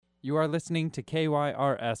You are listening to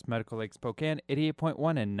KYRS Medical Lake Spokane,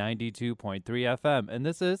 88.1 and 92.3 FM, and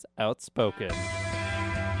this is Outspoken.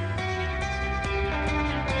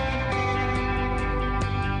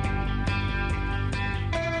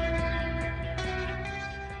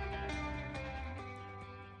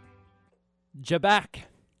 Jaback.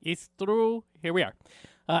 It's through. Here we are.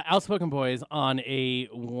 Outspoken Boys on a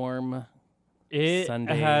warm It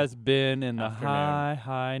Sunday has been in the afternoon.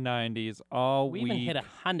 high 90s all We week. even hit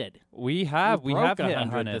 100. We have hit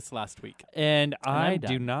 100 this last week. And I I'm do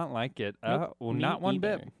done. not like it. Nope, Well, me not one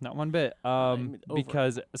either. bit. Not one bit. I'm over it.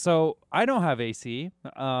 Because so I don't have AC.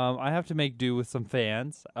 I have to make do with some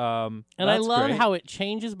fans. And I that's love great. how it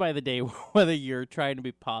changes by the day, whether you're trying to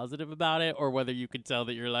be positive about it or whether you can tell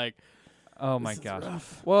that you're like, Oh my this is gosh.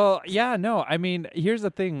 rough. Well, yeah, no. I mean, here's the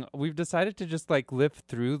thing. We've decided to just like live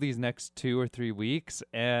through these next 2 or 3 weeks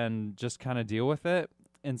and just kind of deal with it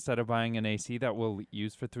instead of buying an AC that we'll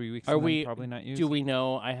use for 3 weeks. Are and then we- probably not use? do we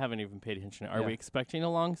know? I haven't even paid attention. Are Yeah. we expecting a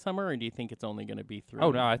long summer, or do you think it's only going to be through? Oh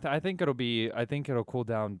no, I think it'll be. I think it'll cool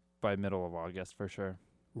down by middle of August for sure.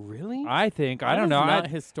 Really? I think. I That don't is know. Not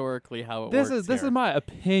historically how it This works. is this here. is my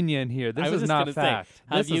opinion here. This I was is just not gonna say, fact.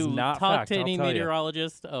 Have This you is not talked fact. to I'll any tell you.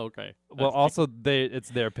 meteorologist? Oh, okay. Well, That's also it's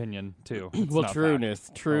their opinion too. It's well, not trueness,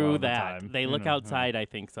 fact. A true lot of the that. time. They You look know, outside, I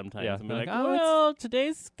think, sometimes Yeah, and be they're like, like, "Oh, it's- well,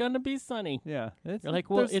 today's going to be sunny. Yeah. You're like,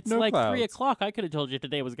 well, there's it's no like 3 clouds. o'clock. I could have told you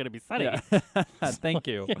today was going to be sunny. Yeah. Thank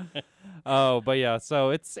you. Oh, but yeah,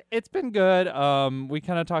 so it's been good. We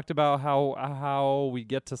kind of talked about how we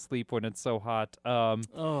get to sleep when it's so hot.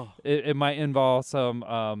 Oh, It might involve some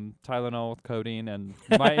Tylenol with codeine, and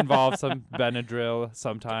might involve some Benadryl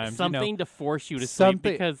sometimes. something to force you to something-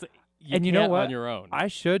 sleep because you and you know can't what? on your own. I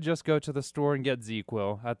should just go to the store and get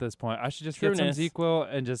ZQuil at this point. I should just get Trueness. some ZQuil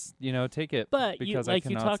and just take it. But you, because I like you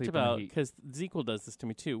cannot talked sleep in the about, heat. because ZQuil does this to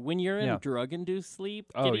me too. When you're in Yeah. drug-induced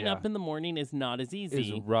sleep, Oh, getting yeah. up in the morning is not as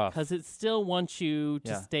easy. It's rough. because it still wants you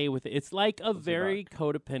to Yeah. stay with it. It's like a Goes very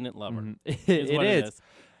codependent lover. Mhm. Is It what is.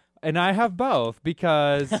 And I have both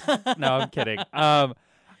because no, I'm kidding.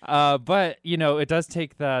 But it does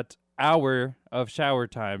take that hour of shower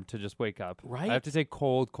time to just wake up. Right? I have to take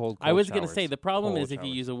cold I was going gonna say the problem Cold is if you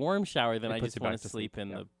showers. use a warm shower, then It I puts just you want back to to sleep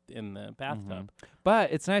sleep, in the bathtub.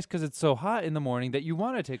 But it's nice because it's so hot in the morning that you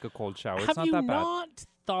want to take a cold shower. It's Have not you that bad. not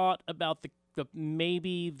thought about the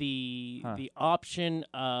maybe Huh. the option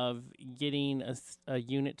of getting a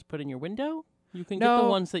unit to put in your window? You can get No. the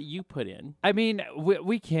ones that you put in. I mean,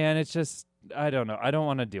 we can. It's just I don't know. I don't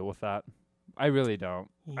want to deal with that. I really don't.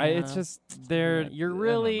 It's Yeah. just they're. You're I don't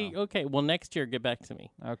really know. okay. Well, next year, get back to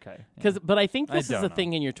me. Okay. But I think I this is don't a know.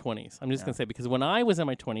 thing in your 20s. I'm just Yeah. gonna say because when I was in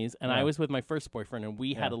my 20s and I Yeah. was with my first boyfriend and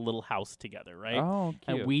we had Yeah. a little house together, right? Oh,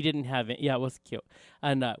 cute. And we didn't have it. Yeah, it was cute,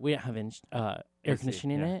 and we didn't have air AC,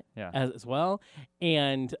 conditioning in yeah, it yeah. as well.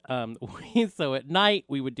 And so at night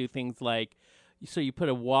we would do things like, so you put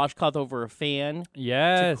a washcloth over a fan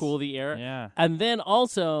Yes. to cool the air. Yeah. And then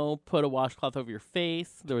also put a washcloth over your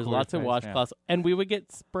face. There was Cool your lots of face, yeah. washcloths. And we would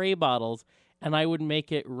get spray bottles, and I would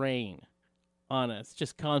make it rain on us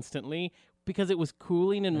just constantly because it was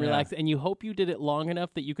cooling and Yeah. relaxing. And you hope you did it long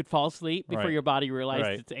enough that you could fall asleep before Right. your body realized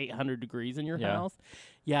Right. it's 800 degrees in your Yeah. house.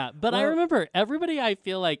 Yeah. But I Well- remember everybody, I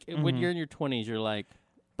feel like when Mhm. you're in your 20s, you're like,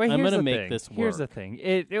 But I'm here's gonna the make thing. this Here's the work. thing.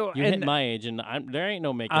 you and hit my age, and there ain't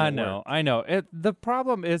no making I it know. work. I know. The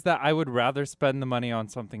problem is that I would rather spend the money on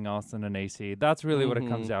something else than an AC. That's really what it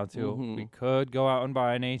comes Mhm, down to. mhm. We could go out and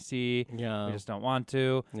buy an AC. Yeah. We just don't want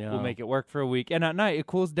to. Yeah. We'll make it work for a week. And at night, it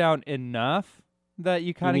cools down enough that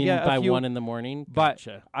you kind of You get mean by a few. 1 in the morning? But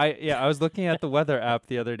Gotcha. I was looking at the weather app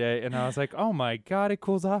the other day, and I was like, oh my god, it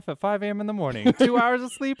cools off at 5 a.m. in the morning. 2 hours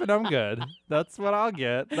of sleep, and I'm good. That's what I'll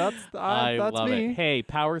get. That's I that's love me. it. Hey,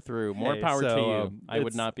 power through. More Hey, power to so, you. I would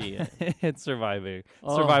it's- not be it. It's surviving.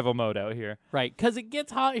 Oh. Survival mode out here. Right, because it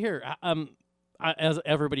gets hot here. As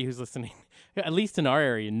everybody who's listening, at least in our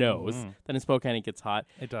area, knows Mhm. that in Spokane it gets hot.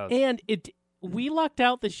 It does. And we lucked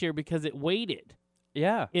out this year because it waited.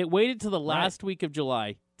 Yeah, It waited to the last week of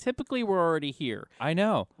July. Typically, we're already here. I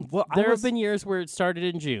know. Well, There have been years where it started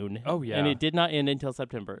in June. Oh, yeah. And it did not end until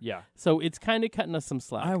September. Yeah. So it's kind of cutting us some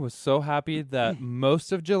slack. I was so happy that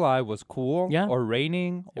most of July was cool Yeah. or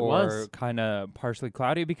raining It or was. kind of partially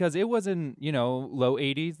cloudy because it was in, low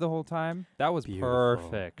 80s the whole time. That was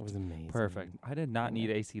perfect. It was amazing. Perfect. I did not need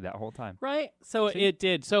AC that whole time. Right. So See? it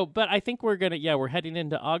did. So, but I think we're we're heading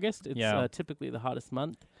into August. It's Yeah. Typically the hottest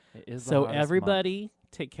month. It is the So hottest month. everybody,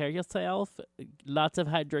 take care of yourself. Lots of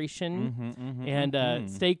hydration and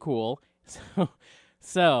stay cool.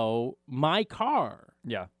 So my car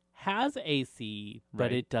Yeah. has AC, but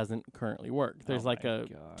Right. it doesn't currently work. There's Oh like my a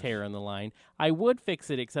gosh. tear in the line. I would fix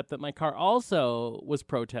it, except that my car also was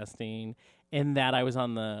protesting in that I was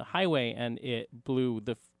on the highway and it blew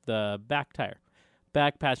the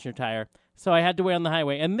back passenger tire. So I had to wait on the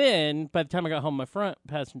highway. And then by the time I got home, my front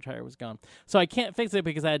passenger tire was gone. So I can't fix it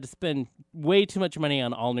because I had to spend way too much money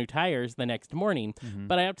on all new tires the next morning. Mhm.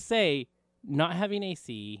 But I have to say, not having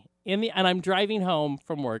AC and I'm driving home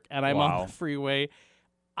from work and I'm Wow. on the freeway.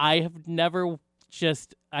 I have never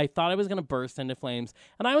I thought I was going to burst into flames.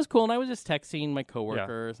 And I was cool, and I was just texting my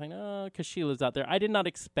coworker saying, oh, because she lives out there. I did not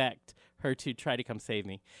expect her to try to come save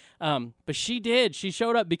me. But she did. She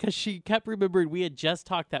showed up because she kept remembering we had just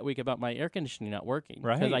talked that week about my air conditioning not working.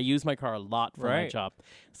 Right. Because I use my car a lot for my Right. job.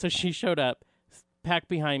 So she showed up, parked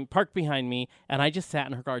behind me, and I just sat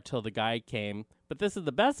in her car till the guy came. But this is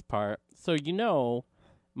the best part. So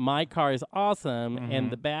my car is awesome, and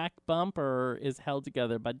the back bumper is held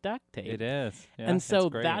together by duct tape. It is. Yeah, And so it's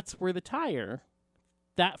great. that's where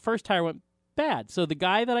that first tire went bad. So the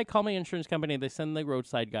guy that I call my insurance company, they send the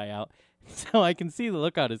roadside guy out. So I can see the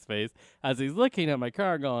look on his face as he's looking at my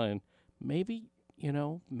car going, maybe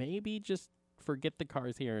just forget the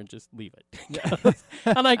car's here and just leave it.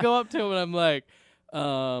 And I go up to him and I'm like,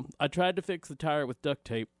 I tried to fix the tire with duct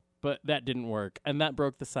tape, but that didn't work. And that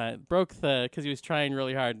broke because he was trying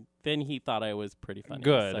really hard. Then he thought I was pretty funny.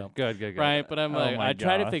 Good, So, good. right, but I'm Oh like, my I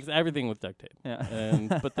tried to gosh. fix everything with duct tape.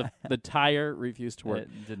 Yeah. But the tire refused to work.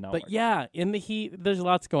 It did not But work. yeah, in the heat, there's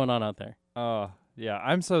lots going on out there. Oh, yeah.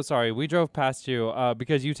 I'm so sorry. We drove past you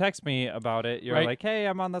because you text me about it. You're Right. like, hey,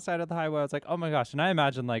 I'm on the side of the highway. I was like, oh my gosh. And I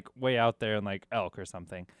imagine like way out there in like Elk or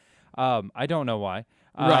something. I don't know why.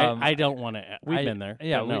 Right. I don't want to. We've I- been there.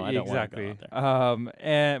 Yeah, but no, I don't exactly. want to go out there.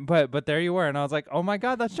 And but there you were, and I was like, oh my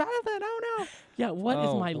god, that's Jonathan. Oh no. Yeah, what is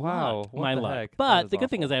Oh, my wow. luck? What My the luck. heck? That But is the good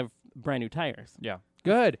thing awful. is I have brand new tires. Yeah.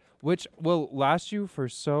 Good. Which will last you for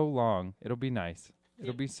so long. It'll be nice.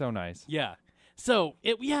 It'll be so nice. Yeah. So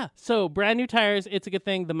So brand new tires. It's a good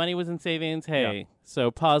thing. The money was in savings. Hey. Yeah. So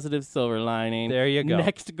positive silver lining. There you go.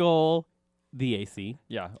 Next goal, the AC.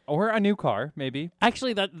 Yeah. Or a new car, maybe.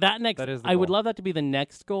 Actually, that next. That is the I would goal. love that to be the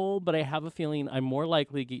next goal, but I have a feeling I'm more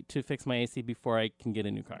likely to fix my AC before I can get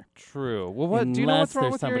a new car. True. Well, what do you know Unless what's wrong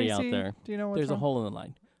there's with somebody your out AC? there. Do you know what's There's a wrong? hole in the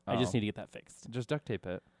line. I just Oh. need to get that fixed. Just duct tape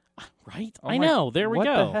it. Right? Oh I my- know. There we what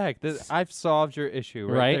go. the heck? I've solved your issue.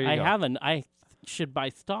 Right. Right? There you I go. haven't. I should buy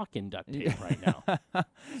stock in duct tape right now.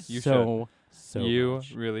 You so you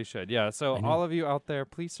much. really should. Yeah. So I know. all of you out there,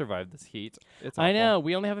 please survive this heat. It's I awful. know.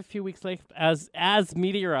 We only have a few weeks left. As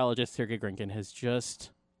meteorologist Sergey Grinkin has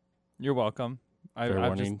just You're welcome.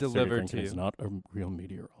 I've just delivered to you. not a real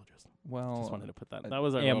meteorologist. Well, Just wanted to put that. That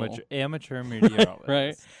was our amateur meteorologist.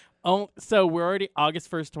 Right. Oh, so we're already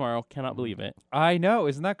August 1st tomorrow. Cannot believe it. I know.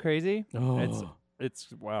 Isn't that crazy? Oh,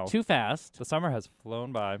 It's wow. too fast. The summer has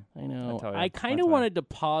flown by. I know. tell you, I kind my of time. wanted to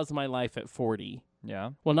pause my life at 40.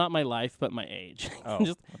 Yeah. Well, not my life, but my age. Oh.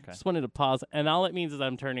 just okay. wanted to pause, and all it means is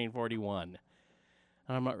I'm turning 41,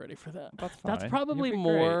 and I'm not ready for that. That's That's fine. probably You'll be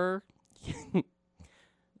great. more.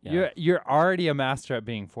 Yeah. You're already a master at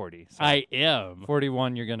being 40. So I am.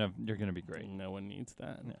 41. You're gonna be great. No one needs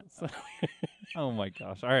that. So- Oh my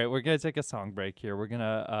gosh. All right, we're going to take a song break here. We're going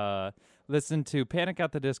to listen to Panic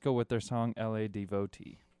at the Disco with their song LA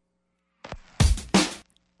Devotee.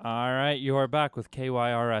 All right, you are back with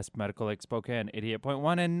KYRS Medical Lake Spokane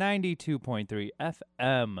 88.1 and 92.3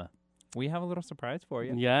 FM. We have a little surprise for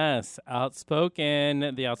you. Yes,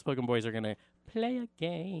 Outspoken. The Outspoken boys are gonna play a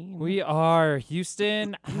game. We are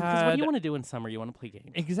Houston Because what had do you want to do in summer? You want to play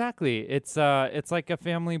games. Exactly. It's like a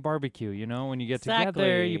family barbecue, you know, when you get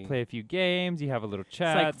together, you Exactly. play a few games, you have a little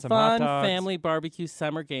chat, It's like some hot fun dogs. family barbecue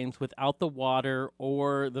summer games without the water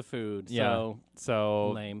or the food. Yeah.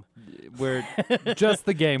 So lame. we're just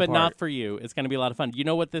the game But part. not for you. It's going to be a lot of fun. You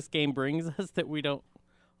know what this game brings us that we don't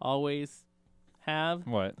always have?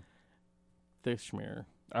 What? The schmear.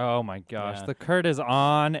 Oh my gosh. Yeah. The Kurt is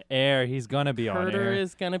on air. He's going to be on Carter air.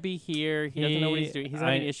 is going to be here. He doesn't know what he's He- doing. He's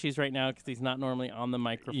having I- issues right now because he's not normally on the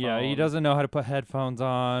microphone. Yeah, he doesn't know how to put headphones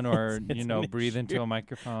on or, It's an breathe into issue. a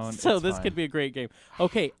microphone. So It's this fine. could be a great game.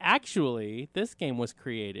 Okay, actually, this game was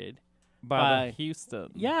created. by by- the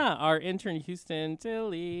Houston. Yeah, our intern Houston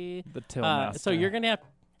Tilly. The Till So Master. you're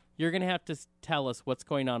gonna have to tell us what's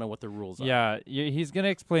going on and what the rules are. Yeah, he's going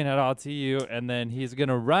to explain it all to you, and then he's going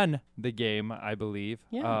to run the game, I believe.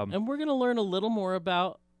 Yeah, and we're gonna learn a little more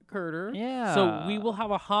about Carter. Yeah. So we will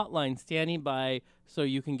have a hotline standing by, so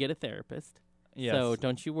you can get a therapist. Yes. So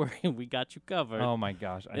don't you worry, we got you covered. Oh my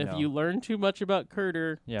gosh, I if know. you learn too much about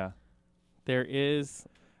Carter, Yeah. there is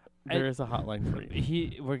a hotline for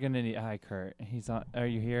you. We're going to need Hi Kurt. He's on. Are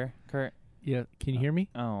you here, Kurt? Yeah, can you hear me?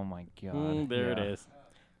 Oh my god. There it Yeah. is.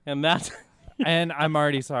 And that's And I'm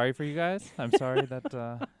already sorry for you guys. I'm sorry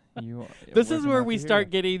that you. this we're is gonna where have we to hear start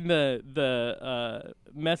that. getting the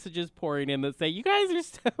messages pouring in that say, "You guys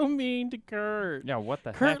are so mean to Kurt." Yeah, what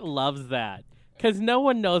the Kurt heck? loves that because no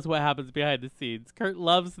one knows what happens behind the scenes. Kurt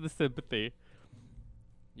loves the sympathy.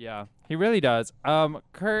 Yeah, he really does.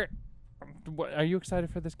 Kurt, are you excited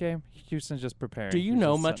for this game? Houston's just preparing. Do you He's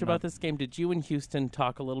know just much setting about up. this game? Did you and Houston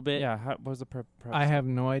talk a little bit? Yeah, what was the prep? I have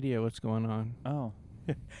no idea what's going on. Oh.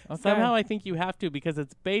 Okay. Somehow I think you have to because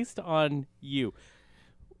it's based on you.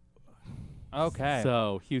 Okay.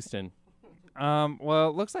 So, Houston. Well,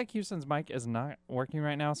 it looks like Houston's mic is not working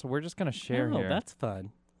right now, so we're just gonna share Oh, here. that's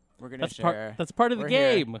fun. We're gonna That's share. part of the We're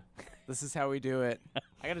here. game. This is how we do it.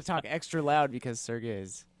 I got to talk extra loud because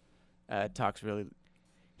Sergey's talks really.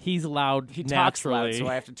 He's loud He talks naturally. loud, so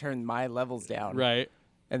I have to turn my levels down, right.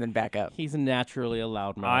 and then back up. He's naturally a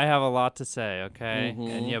loud man. I have a lot to say, okay, Mhm.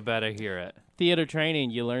 and you better hear it. Theater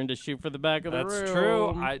training, you learn to shoot for the back of the room. That's true.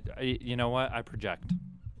 I, you know what? I project.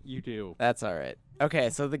 You do. That's all right. Okay,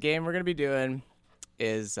 so the game we're gonna be doing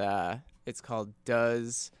is it's called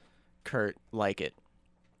Does Kurt Like It?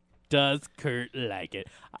 Does Kurt like it?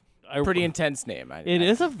 I- Pretty intense name. It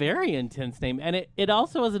is a very intense name, and it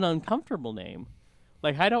also is an uncomfortable name.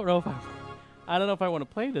 Like I don't know if I want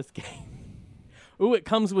to play this game. Ooh, it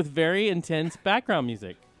comes with very intense background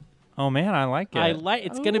music. Oh man, I like it.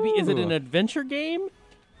 It's gonna be. Is it an Ooh. adventure game?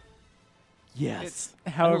 Yes.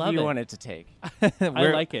 It's however love you it. want it to take.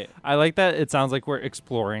 I like it. I like that. It sounds like we're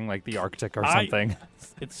exploring like the Arctic or something.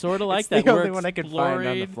 It's sort of like It's that. the We're only one I could find on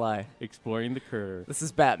the exploring- fly. Exploring the curve. This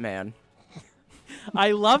is Batman.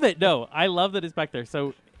 I love it. No, I love that it's back there.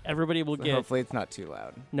 So everybody will So get. hopefully it's not too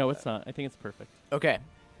loud. No, it's not. I think it's perfect. Okay.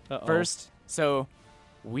 Uh-oh. First, so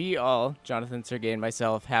we all, Jonathan, Sergey, and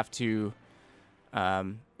myself, have to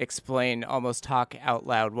explain, almost talk out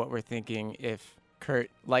loud what we're thinking if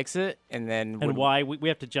Kurt likes it, and then and why we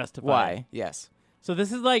have to justify. Why? it. Yes. So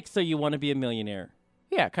this is like, so you want to be a millionaire,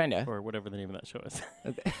 Yeah, kind of. or whatever the name of that show is.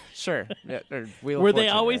 Sure. Yeah, or Wheel of Where they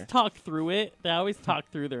Fortune always or- talk through it. They always talk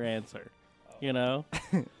through their answer. You know,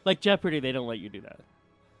 like Jeopardy, they don't let you do that.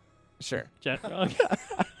 Sure. Okay.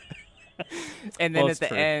 And then Well, at it's the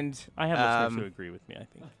true. end, I have listeners who agree with me. I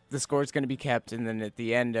think the score's going to be kept, and then at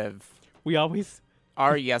the end of we always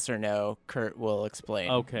our yes or no, Kurt will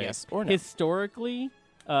explain okay. yes or no. Historically,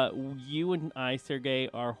 you and I, Sergey,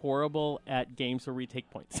 are horrible at games where we take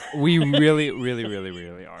points. We really, really, really,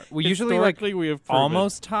 really are. We usually like Historically, we have proven.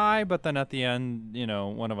 almost tie, but then at the end,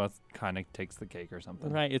 one of us kind of takes the cake or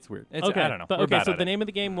something. Right, it's weird. It's- okay, I don't know. But, We're okay, bad so at the it. name of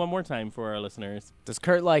the game one more time for our listeners. Does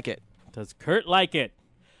Kurt like it? Does Kurt like it?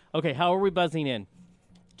 Okay, how are we buzzing in?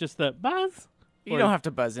 Just the buzz? You Or don't have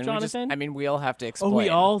to buzz in. Jonathan? We all have to explain. Oh, we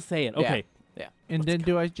all say it. Yeah. Okay, And then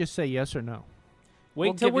do I just say yes or no? wait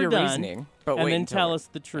We'll till give we're your done, reasoning, but and wait then until tell we're- us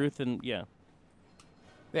the truth. And yeah,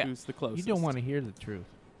 who's the You closest? don't want to hear the truth.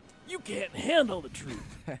 You can't handle the truth.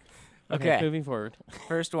 Okay. moving forward.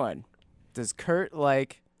 First one. Does Kurt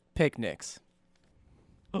like picnics?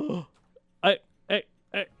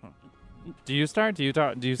 Do you start? Do you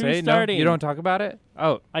talk? Do you say Who's no? starting? You don't talk about it?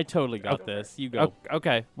 Oh, I totally got this. You go.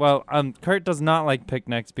 okay. Well, Kurt does not like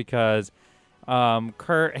picnics because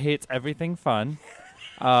Kurt hates everything fun,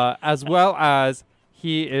 as well as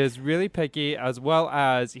he is really picky, as well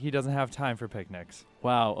as he doesn't have time for picnics.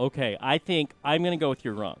 Wow. Okay. I think I'm gonna go with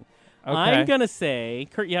you're wrong. Okay. I'm gonna say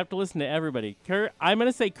Kurt. You have to listen to everybody. Kurt. I'm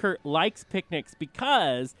gonna say Kurt likes picnics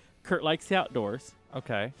because Kurt likes the outdoors.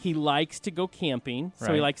 Okay. He likes to go camping, so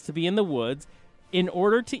he Right. likes to be in the woods. In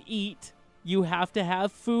order to eat, you have to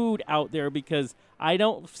have food out there because I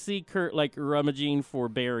don't see Kurt like rummaging for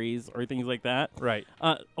berries or things like that. Right.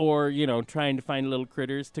 Or, trying to find little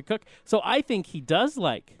critters to cook. So I think he does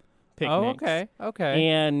like picnics. Oh, okay. Okay.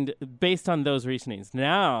 And based on those reasonings,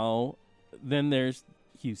 now, then there's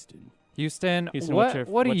Houston. Houston, Houston, what what's your-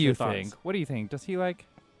 what do what's you your thoughts? think? What do you think? Does he like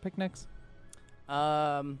picnics?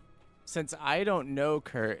 Since I don't know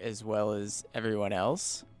Kurt as well as everyone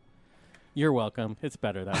else, You're welcome. It's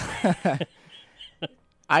better that way.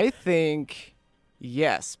 I think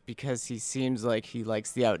yes, because he seems like he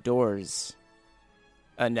likes the outdoors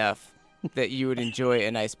enough that you would enjoy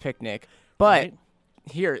a nice picnic. But Right?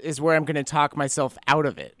 here is where I'm going to talk myself out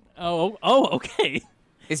of it. Oh, okay.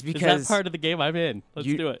 Is Is because that part of the game I'm in? Let's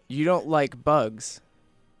you, do it. You don't like bugs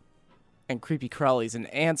and creepy crawlies, and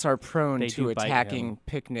ants are prone They to do bite attacking him.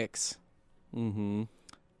 picnics. Mm-hmm.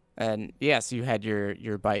 And yes, you had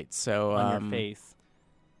your bite, so On your face.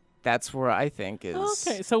 that's where I think is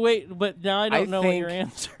Okay, so wait, but now I don't know what your think-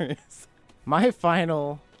 answer is. my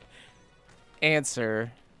final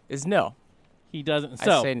answer is no. He doesn't. I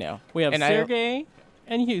So say no. we have And Sergey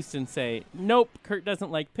and Houston say, nope, Kurt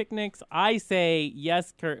doesn't like picnics. I say,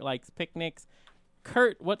 yes, Kurt likes picnics.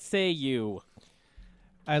 Kurt, what say you?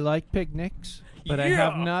 I like picnics, but I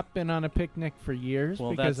have Yeah. not been on a picnic for years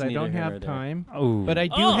Well, because that's I don't neither here have nor there. time. Oh, But I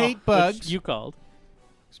do Oh, hate which bugs, you called.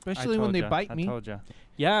 especially when they bite I me. told you.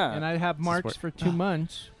 Yeah. And I have marks where- for 2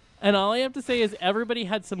 months. And all I have to say is everybody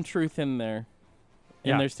had some truth in there. In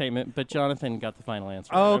Yeah. their statement, but Jonathan got the final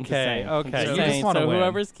answer. I'm just Okay, saying. okay. I'm just You saying. just wanna so win.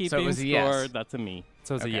 whoever's keeping was a score, yes. that's a me.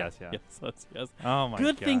 So it's Okay. a yes, yeah. Yes, that's yes. Oh my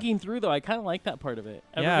Good god. thinking through, though. I kind of like that part of it.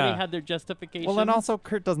 Everybody Yeah. had their justification. Well, and also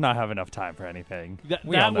Kurt does not have enough time for anything.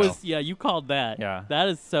 We all that know. was you called that. Yeah. that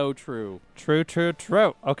is so true. True, true,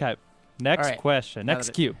 true. Okay. Next All right. question. Now Next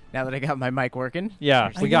that- cue. Now that I got my mic working. Yeah,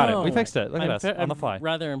 I we got it. know. We fixed it. Look at us on the I'm fly.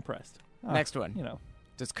 rather impressed. Oh, Next one. You know.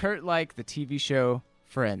 Does Kurt like the TV show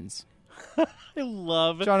Friends? I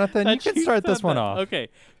love Jonathan, that you can you start this said one that. off. Okay,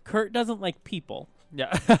 Kurt doesn't like people.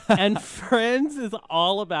 Yeah. And Friends is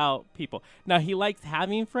all about people. Now he likes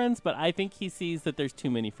having friends, but I think he sees that there's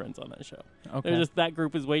too many friends on that show. Okay. There's just that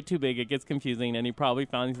group is way too big. It gets confusing, and he probably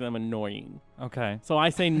finds them annoying. Okay. So I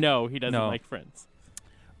say no. He doesn't No. like Friends.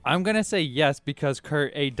 I'm going to say yes because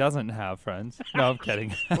Kurt A doesn't have friends. No, I'm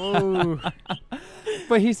kidding. Oh,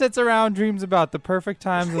 But he sits around, dreams about the perfect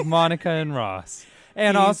times with Monica and Ross.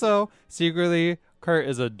 And He's- also, secretly, Kurt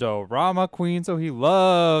is a dorama queen, so he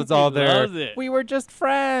loves He all their. loves it. We were just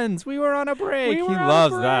friends. We were on a break. We were he on a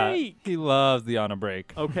loves break. that. He loves the on a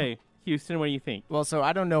break. Okay, Houston, what do you think? well, so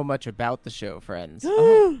I don't know much about the show Friends.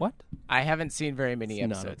 Oh, what? I haven't seen very many It's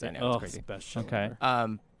not episodes. a I bit- know it's oh, crazy. special.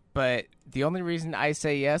 Okay. But the only reason I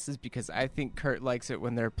say yes is because I think Kurt likes it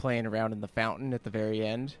when they're playing around in the fountain at the very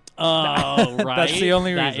end. Oh, right. That's the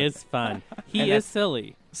only That reason. is fun. He And is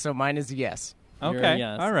silly. So mine is yes. You're a Okay.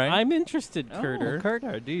 yes. All right. I'm interested, Oh, Kurter.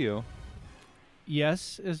 Kurter, do you?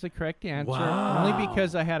 Yes is the correct answer. Wow. Only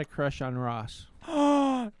because I had a crush on Ross.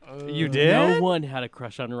 You did? No one had a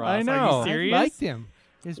crush on Ross. I know. Are you I serious? I liked him.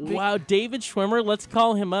 His big- Wow, David Schwimmer, let's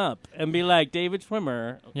call him up and be like, David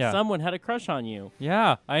Schwimmer, Yeah. someone had a crush on you.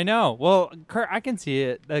 Yeah, I know. Well, Kurt, I can see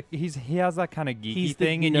it. Like he has that kind of geeky He's the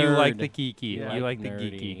thing, and you like nerd. the geeky. Yeah. You like Like the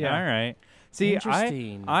nerdy. geeky. Yeah. All right. See,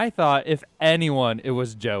 Interesting. I thought if anyone, it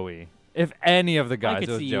was Joey. If any of the I guys, could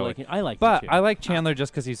it was see you Joey. liking. I like But him I too. like Chandler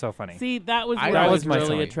just because he's so funny. See, that was I where that I was was my really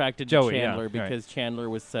Joey. attracted Joey, to yeah, Chandler right. because Chandler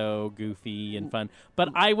was so goofy and fun. But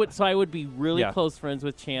I would be really Yeah. close friends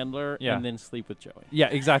with Chandler Yeah. and then sleep with Joey. Yeah,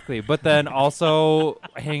 exactly. But then also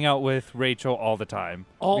hang out with Rachel all the time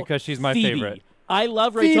because she's my Phoebe. favorite. I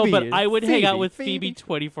love Rachel, Phoebe. but I would hang out Phoebe. with Phoebe Phoebe.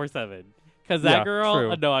 24/7 because that Yeah, girl.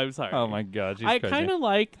 true. No, I'm sorry. Oh my God, she's I crazy. kind of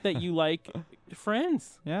like that you like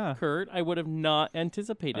Friends, yeah. Kurt. I would have not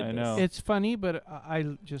anticipated I this. know. It's funny, but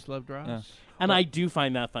I just loved Ross. Yeah. And I do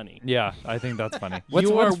find that funny. Yeah, I think that's funny.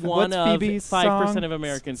 You are what's one of Phoebe's 5% song? of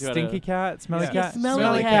Americans who had Stinky a- cat, smelly Yeah. cat,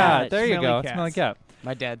 Smelly cat. There you Smelly go, cat. smelly cat.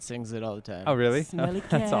 My dad sings it all the time. Oh, really? Smelly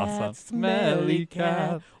That's cat, awesome. smelly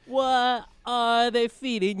cat. What are they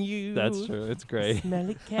feeding you? That's true. It's great.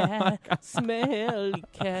 Smelly cat, smelly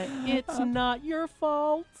cat. It's not your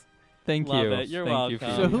fault. Thank Love you. it. You're Thank you,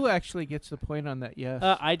 welcome. So Phoebe. who actually gets the point on that? Yes.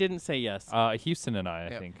 I didn't say yes. Houston and I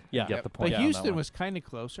Yep. think, Yeah. get Yep. the but point. on that Houston one. was kind of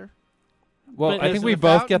closer. Well, but I think it's we the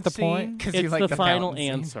both get the fountain point. scene. Because it's you like the final fountain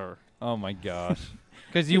scene. answer. Oh my gosh.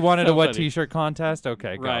 Because you wanted So a wet funny. T-shirt contest.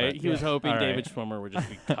 Okay, got Right? it. He was hoping All right. David Schwimmer would just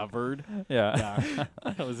be covered. Yeah. Yeah.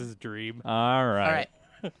 That was his dream. All right. All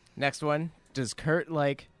right. Next one. Does Kurt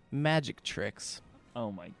like magic tricks?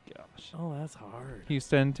 Oh my gosh. Oh, that's hard.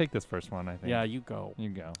 Houston, take this first one. I think. Yeah, you go. You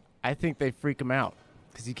go. I think they freak him out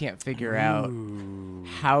because you can't figure out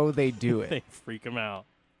how they do it. They freak him out.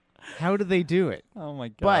 How do they do it? Oh my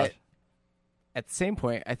gosh. But at the same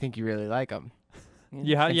point, I think you really like them.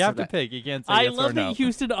 you And have so to pick. You can't say I yes love or no. that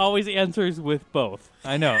Houston always answers with both.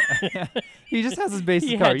 I know. He just has his He basic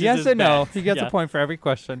card. hedges Yes his and no. bets. He gets Yeah. a point for every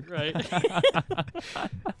question. Right?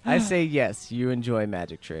 I say yes. You enjoy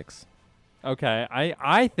magic tricks. Okay.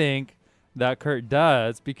 I think that Kurt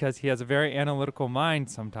does because he has a very analytical mind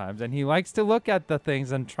sometimes, and he likes to look at the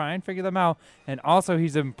things and try and figure them out. And also,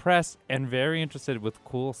 he's impressed and very interested with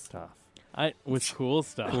cool stuff. With cool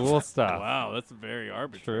stuff. Cool stuff. Wow, that's very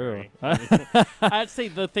arbitrary. True. I'd say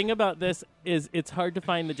the thing about this is it's hard to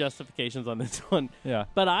find the justifications on this one. Yeah.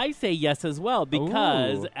 But I say yes as well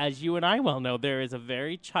because, Ooh. as you and I well know, there is a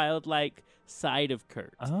very childlike side of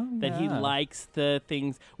Kurt Oh, that he yeah. likes the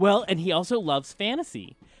things. Well, and he also loves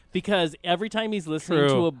fantasy because every time he's listening True.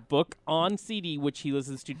 to a book on CD, which he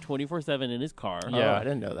listens to 24/7 in his car. Yeah. Oh, I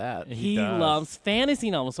didn't know that. He does. loves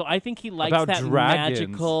fantasy novels, so I think he likes About that dragons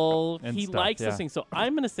magical. and He stuff, likes yeah. those things. So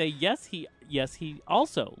I'm going to say yes. He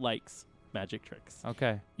also likes magic tricks.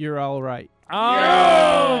 Okay. You're all right.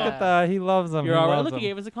 Oh, look at that. He loves them. You're he all right. loves Look, he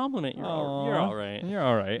them. gave us a compliment. You're all right. You're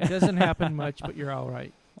all right. It doesn't happen much, but you're all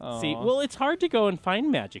right. See, Aw. well, it's hard to go and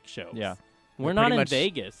find magic shows. Yeah. We're They're not pretty in much-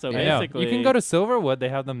 Vegas, so I know. basically You can go to Silverwood. They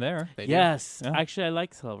have them there. They do. Yes, Yeah. actually, I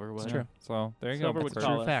like Silverwood. Yeah. So there you Silverwood go. would That's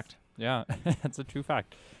call true us. fact. Yeah, that's a true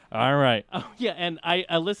fact. All right. Oh yeah, and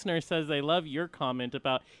a listener says they love your comment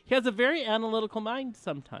about he has a very analytical mind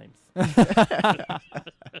sometimes.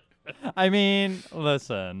 I mean,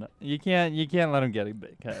 listen, you can't let him get a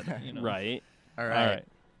big head. You know? Right. All All right. right.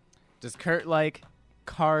 Does Kurt like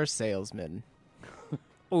car salesmen?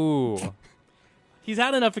 Ooh. He's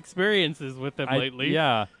had enough experiences with them lately.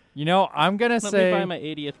 Yeah. You know, I'm gonna Let say. me buy my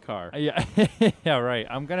 80th car. Yeah. Yeah. Right.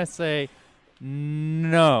 I'm gonna say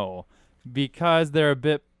no because they're a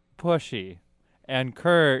bit pushy, and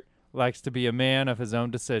Kurt likes to be a man of his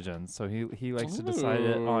own decisions, so he likes to decide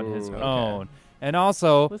it on his Ooh. own. And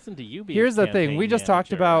also, Listen to you. Being here's the thing. campaign We just talked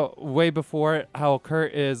manager. about way before it how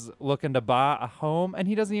Kurt is looking to buy a home, and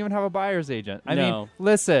he doesn't even have a buyer's agent. I No. mean,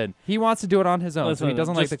 listen, he wants to do it on his own, so he Listen,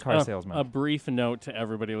 doesn't like the just car salesman. A brief note to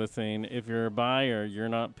everybody listening: if you're a buyer, you're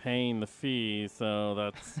not paying the fee, so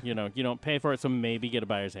that's you don't pay for it. So maybe get a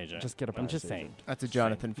buyer's agent. Just get a I'm buyer's just agent. saying. That's a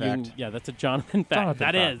Jonathan You- fact. yeah, that's a Jonathan fact. Jonathan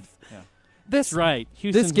That fact. is. Yeah. This That's right.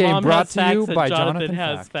 Houston's game mom brought has to you facts, by and Jonathan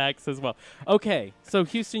has Fact. facts as well. Okay, so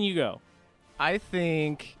Houston, you go. I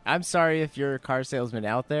think I'm sorry if you're a car salesman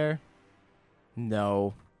out there.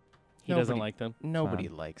 No, He doesn't Nobody- like them. nobody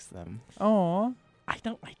likes them. Aw. I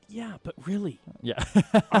don't like. Yeah, but really, Yeah.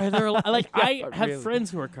 are there a lot, like Yeah, I but have really.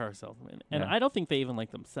 friends who are car salesmen, and Yeah. I don't think they even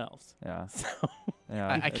like themselves. Yeah. So Yeah.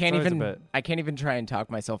 I It's can't always a even. bit- I can't even try and talk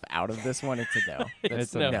myself out of this one. It's a no.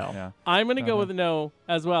 It's a no. Yeah. I'm going to go Uh-huh. with no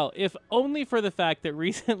as well, if only for the fact that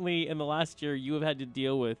recently in the last year you have had to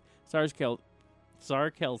deal with car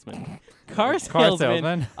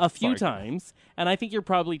salesmen a few Sorry. times, and I think you're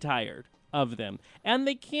probably tired of them, and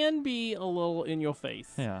they can be a little in your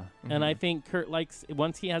face. Yeah. And I think Kurt likes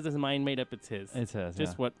once he has his mind made up, it's his. It's his.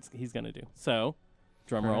 Just what he's going to do. So,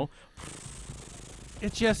 drum roll.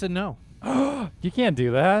 It's yes and no. You can't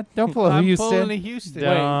do that. Don't pull a I'm Houston. pulling a Houston.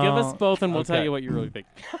 Yeah. Wait, give us Don't. both, and we'll tell Okay. you what you really think.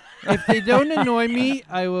 If they don't annoy me,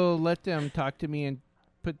 I will let them talk to me and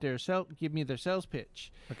put their give me their sales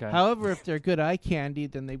pitch. Okay. However, if they're good eye candy,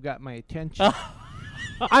 then they've got my attention.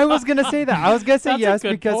 I was gonna say that. I was gonna say That's a yes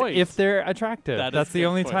good because point. if they're attractive, That is that's a the good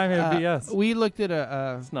only point. time it would be yes. We looked at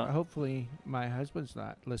a. It's not. Hopefully, my husband's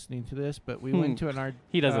not listening to this, but we Hmm. went to an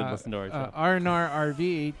He doesn't listen to our show. R&R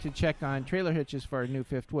RV to check on trailer hitches for our new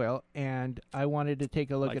fifth wheel, and I wanted to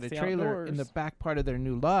take a look Likes at a the trailer in the outdoors. back part of their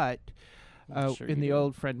new lot, Sure in you the do.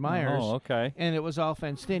 old Fred Meyer's. Oh, okay. And it was all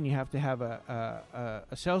fenced in. You have to have a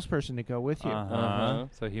salesperson to go with you. Uh-huh.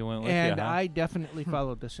 So he went with And you. Huh? I definitely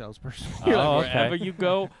followed the salesperson. You're Oh, like, okay. wherever you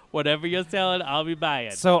go, whatever you're selling, I'll be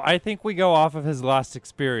buying. So I think we go off of his last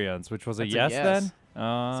experience, which was a That's a yes, yes.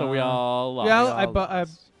 then. So we all lost. Yeah, all I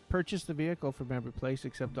lost. purchased the vehicle from every place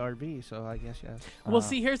except the RV, so I guess yes. Well,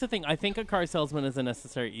 see, here's the thing. I think a car salesman is a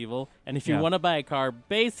necessary evil, and if you Yeah. want to buy a car,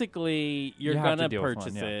 basically you're You have to gonna deal with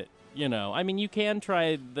purchase one, yeah. it. I mean, you can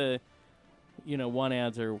try the, one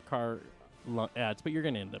ads or car ads, but you're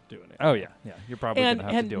gonna end up doing it. Oh yeah, yeah. You're probably and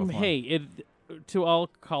gonna have to deal with hey, to all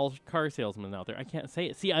car salesmen out there, I can't say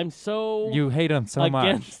it. See, I'm so one. You hate him so much.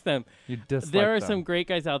 against them. You dislike There are them. some great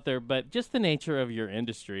guys out there, but just the nature of your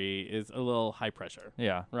industry is a little high pressure.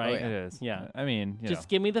 Yeah. Right? It is. Yeah. I mean, Just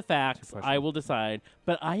give me the facts. Too pushy. I will decide.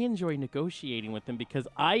 But I enjoy negotiating with them because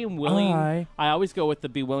I am willing. I- I always go with the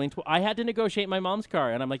be willing to. I had to negotiate my mom's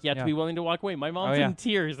car, and I'm like, you have to Yeah. be willing to walk away. My mom's yeah. in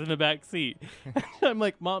tears in the back seat. I'm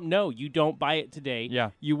like, Mom, no, you don't buy it today.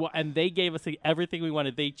 Yeah. And they gave us everything we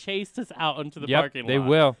wanted. They chased us out into the Yep, parking lot. they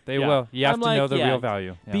will. They Yeah. will. You have I'm to know like, the yeah, real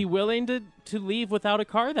value. Yeah. Be willing to leave without a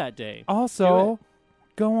car that day. Also,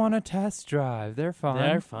 go on a test drive. They're fun.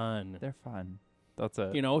 They're fun. They're fun. That's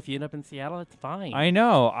it. If you end up in Seattle, it's fine. I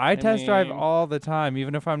know. I test drive mean- all the time,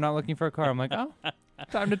 even if I'm not looking for a car. I'm like, oh,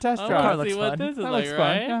 time to test I drive. wanna looks see what fun. this is That like, looks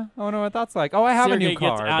right? fun. Yeah, I wonder what that's like. Oh, I have a new Sergey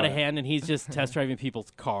car. gets out of but- hand and he's just test driving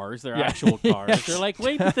people's cars, their actual cars. They're like,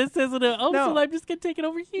 wait, but this isn't a. Oh, No. so I'm just gonna take it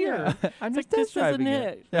over here. Yeah, I'm It's just like, this test driving isn't it.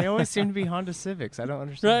 it. They always seem to be Honda Civics. I don't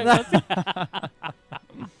understand. Right.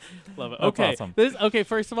 Love it. That's Okay. awesome.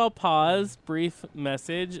 First of all, pause. Brief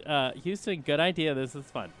message. Houston, good idea. This is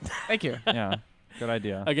fun. Thank you. Yeah, good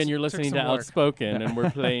idea. Again, you're listening to some work. Outspoken, and we're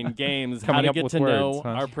playing games. How Coming to up get with to know words, huh?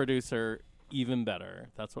 our producer even better.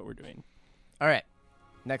 That's what we're doing. All right.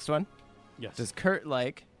 Next one. Yes. Does Kurt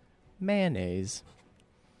like mayonnaise?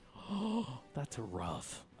 That's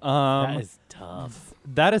rough. That is tough.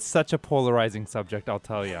 That is such a polarizing subject, I'll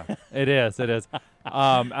tell you. It is. It is.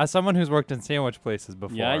 As someone who's worked in sandwich places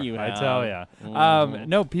before, Yeah, you I have. tell ya. Mhm.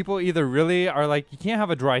 No, people either really are like, you can't have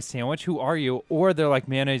a dry sandwich. Who are you? Or they're like,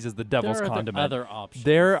 mayonnaise is the devil's there are condiment. other options.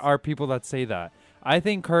 There are people that say that. I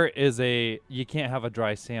think Kurt is you can't have a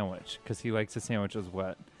dry sandwich because he likes his sandwiches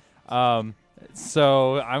wet.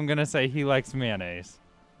 So I'm going to say he likes mayonnaise.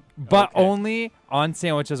 But Okay. only on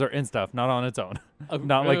sandwiches or in stuff, not on its own.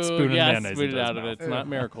 Not like spoon and mayonnaise Spoon into it his out of mouth. it. It's not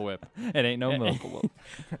Miracle Whip. It ain't no Miracle Whip.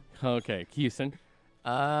 Okay, Houston.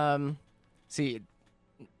 See,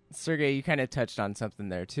 Sergey, you kind of touched on something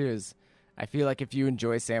there too. Is I feel like if you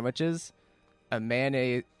enjoy sandwiches,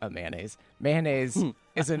 mayonnaise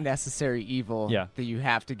is a necessary evil Yeah. that you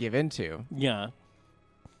have to give into. Yeah.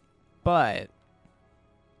 But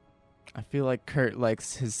I feel like Kurt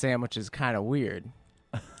likes his sandwiches kind of weird.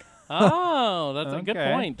 Oh, that's a good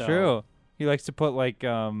Okay, point, though. True. He likes to put like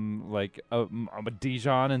a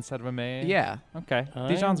Dijon instead of a mayonnaise. Yeah. Okay. I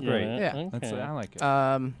Dijon's get great. it. Yeah. Okay. That's I like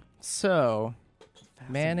it. So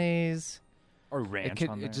mayonnaise. Or ranch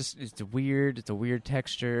on there. It's a weird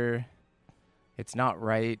texture. It's not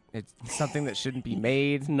right. It's something that shouldn't be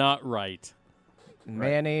made. It's not right.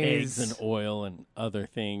 Mayonnaise. Eggs and oil and other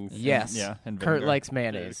things. Yes. Yeah, and Kurt vinegar. likes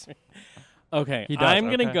mayonnaise. Okay. He does, I'm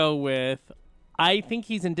going to okay. go with, I think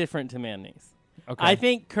he's indifferent to mayonnaise. Okay. I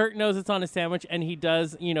think Kurt knows it's on a sandwich, and he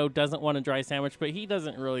doesn't want a dry sandwich, but he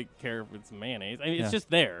doesn't really care if it's mayonnaise. I mean, Yeah. it's just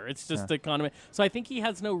there. It's just a condiment. So I think he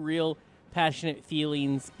has no real passionate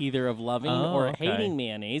feelings either of loving or okay. hating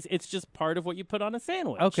mayonnaise. It's just part of what you put on a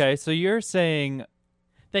sandwich. Okay, so you're saying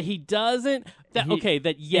That he doesn't. That He-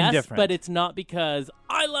 that yes, indifferent. but it's not because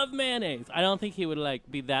I love mayonnaise. I don't think he would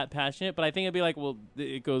be that passionate, but I think it'd be like, well,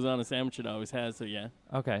 it goes on a sandwich. It always has. So yeah,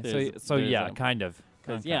 okay, There's- so there's yeah, a- kind of.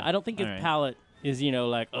 because Okay. yeah, I don't think his All right. palate is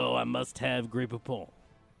like, oh, I must have Grey Poupon.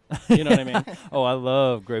 You know what I mean? Oh, I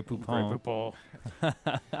love Grey Grey Poupon. Poupon.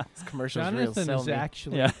 This commercial's real Jonathan is silly.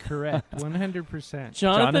 actually Yeah. correct, 100%.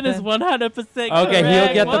 Jonathan is 100% Okay, he'll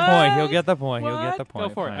correct. get the point. What? He'll get the point. He'll get the What? point.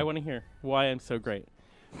 Go for it. Fine. I want to hear why I'm so great.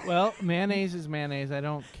 Well, mayonnaise is mayonnaise. I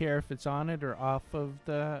don't care if it's on it or off of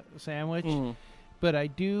the sandwich, Mm. but I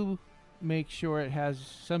do make sure it has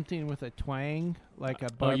something with a twang, like a Oh,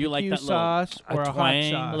 barbecue you like that little- sauce a or a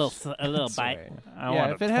twang? hot sauce. A little bite. Sorry. I Yeah,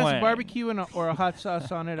 want if it has a twang. barbecue or a hot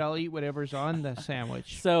sauce on it, I'll eat whatever's on the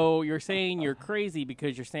sandwich. So you're saying you're crazy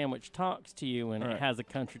because your sandwich talks to you and it Right. has a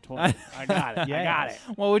country twang. I got it. I got it.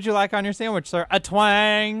 What would you like on your sandwich, sir? A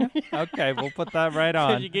twang. Okay, we'll put that right Could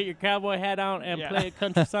on. you get your cowboy hat on and Yeah. play a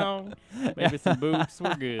country song? Maybe some boots.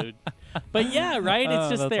 We're good. But yeah, right? It's Oh,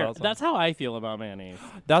 just that's there. awesome. That's how I feel about mayonnaise.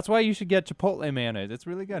 That's why you should get Chipotle mayonnaise. It's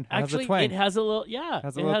really good. It has Actually, a twang. it has a little, Has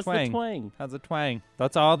a it little has twang. the twang. Has a twang.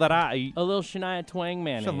 That's all that I eat. A little Shania Twang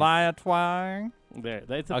mayonnaise. Shania twang. There,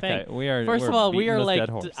 that's a Okay, thing. we are. First we're of all, we beating are this like, dead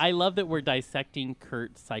horse. I love that we're dissecting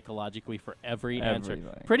Kurt psychologically for every answer.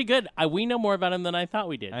 Everything. Pretty good. We know more about him than I thought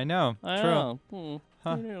we did. I know. I True. know. Hmm.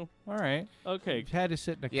 Huh. Who knew? All right. Okay. You've had to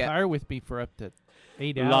sit in a Yeah. car with me for up to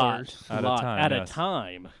 8 Lot. hours. At a time, At yes. a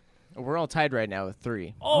time. We're all tied right now with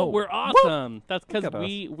 3. Oh, Oh, we're awesome. That's because Look at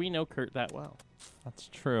us. we know Kurt that well. That's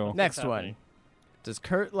true. Next What's one. happening? Does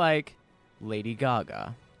Kurt like Lady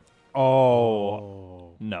Gaga?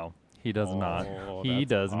 Oh. No, he does not. Oh, He that's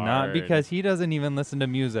does not hard. because he doesn't even listen to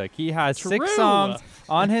music. He has True. 6 songs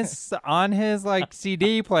on his like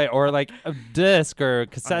CD play or like a disc or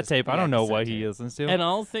cassette his- tape. I yeah, don't know cassette what he tape. listens to. And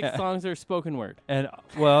all 6 Yeah. songs are spoken word. And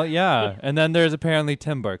well, yeah. And then there's apparently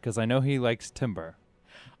Timber because I know he likes Timber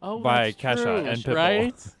Oh, by that's Kesha true, and Pitbull.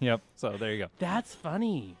 right? Yep. So there you go. That's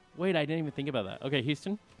funny. Wait, I didn't even think about that. Okay,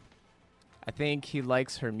 Houston. I think he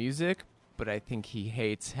likes her music, but I think he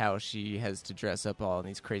hates how she has to dress up all in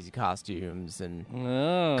these crazy costumes and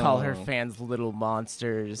Oh. call her fans little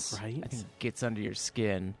monsters. Right. I think it gets under your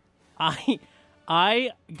skin.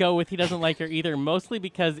 I go with he doesn't like her either, mostly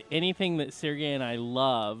because anything that Sergey and I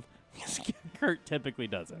love, Kurt typically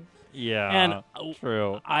doesn't. Yeah. And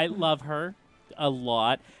true. I love her a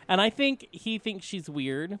lot, and I think he thinks she's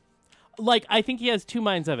weird. Like, I think he has 2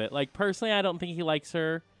 minds of it. Like, personally, I don't think he likes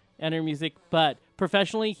her and her music, but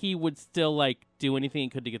professionally, he would still do anything he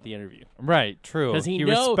could to get the interview. Right. True. Because he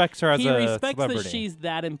respects her as he a respects celebrity. that she's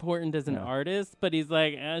that important as an Yeah. artist, but he's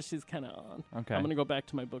like, she's kind of on. Okay. I'm gonna go back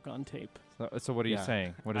to my book on tape. So what are you Yeah.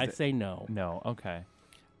 saying? What is I it? say no. No. Okay.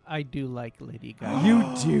 I do like Lady Gaga. You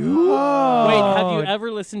do? Wait, have you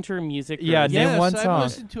ever listened to her music? or- Yeah, name Yes, one I've song.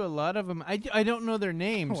 listened to a lot of them. I don't know their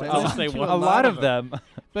names. I I'll listen say to one. A lot of them.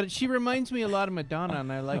 But she reminds me a lot of Madonna,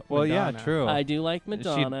 and I like Well, yeah, Madonna. true. I do like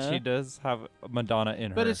Madonna. She does have Madonna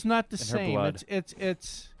in her. But it's not the in her same. blood.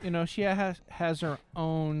 It's she has her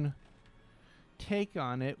own take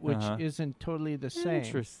on it, which isn't totally the same.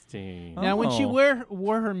 Interesting. Now, when she Oh.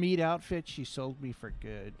 wore her meat outfit, she sold me for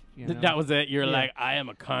good. You know? That was it. You're Yeah. like, I am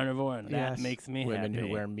a carnivore, and that Yes. makes me Women happy.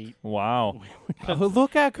 who wear meat. Wow. Oh,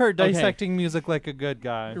 look at Kurt Okay. dissecting music like a good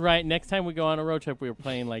guy. Right. Next time we go on a road trip, we were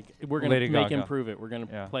playing we're gonna Lady make him Gaga. prove it. We're gonna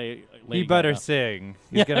Yeah. play. He Lady better Gaga. sing.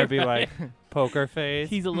 He's Yeah, gonna be right. like poker face.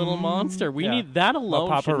 He's a little monster. We Yeah. need that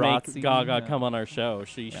alone should make paparazzi, Gaga yeah. come on our show.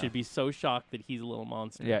 She Yeah. should be so shocked that he's a little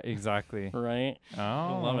monster. Yeah, exactly. Right.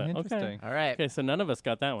 Oh, love it. Okay. interesting. All right. Okay, so none of us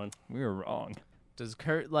got that one. We were wrong. Does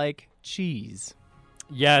Kurt like cheese?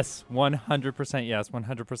 Yes, 100% yes,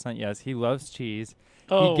 100% yes. He loves cheese.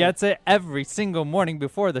 Oh, He gets it every single morning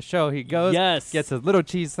before the show. He goes, Yes. gets his little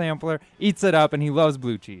cheese sampler, eats it up, and he loves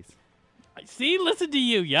blue cheese. See, listen to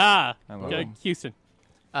you. Yeah. I love Okay, him. Houston.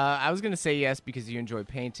 I was gonna say yes because you enjoy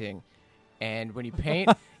painting, and when you paint,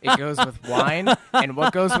 it goes with wine. And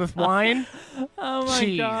what goes with wine? Oh my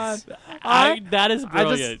Cheese. god. That is I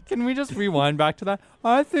brilliant. just can we just rewind back to that?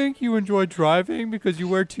 I think you enjoy driving because you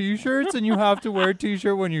wear t-shirts and you have to wear a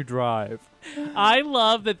t-shirt when you drive. I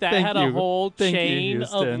love that Thank had a you. whole Thank you, chain of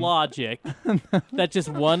Houston. logic that just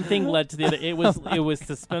one thing led to the other. It was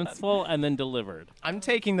suspenseful and then delivered. I'm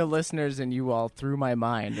taking the listeners and you all through my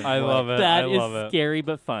mind. of I what- love it. That I is love it. scary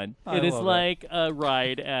but fun. I It is love it. like a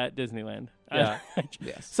ride at Disneyland. Yeah.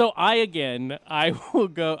 Yes. So I will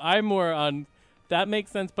go. I'm more on. That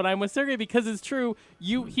makes sense, but I'm with Sergey because it's true.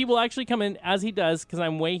 He will actually come in as he does because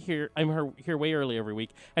I'm here way early every week,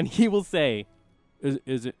 and he will say,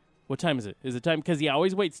 "Is it? What time is it? Is it time?" Because he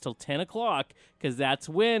always waits till 10 o'clock because that's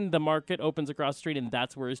when the market opens across the street, and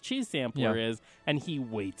that's where his cheese sampler Yeah. is, and he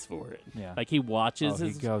waits for it. Yeah. Like he watches Oh, he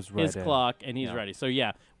his goes right his in. clock, and he's Yeah. ready. So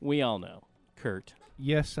yeah, we all know, Kurt.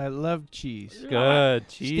 Yes, I love cheese. Good.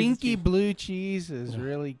 Cheese. Stinky blue cheese is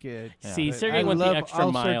really good. Yeah. See, But Sergey I went the love extra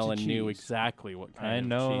all sorts mile of and knew cheese. exactly what kind I of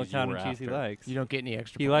know cheese the kind you of were cheese he after. likes. You don't get any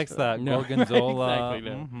extra. He points likes for that. that No, gorgonzola. exactly,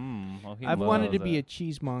 no. Oh, he I've wanted to loves be a it.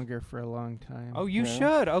 cheesemonger for a long time. Oh, you Yeah.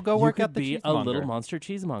 should. I'll go You work could at the be a cheesemonger. little monster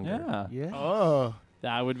cheesemonger. Yeah. Yeah. Oh.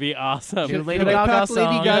 That would be awesome. Dude, Lady Could I Gaga talk Lady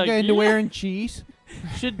song. Gaga Yeah, into yeah. wearing cheese?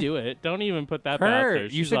 Should do it. Don't even put that past her. Kurt, you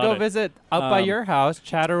She's should on go it. visit up by Um, your house,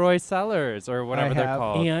 Chatteroy Cellars, or whatever they're have.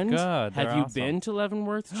 called. And Good. have they're you awesome. been to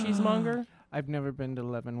Leavenworth Cheesemonger? I've never been to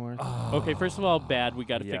Leavenworth. Okay, first of all, bad. We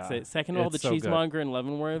got to fix Yeah. it. Second of all, the It's so good. cheesemonger in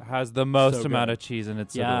Leavenworth. Has the most So amount good. of cheese and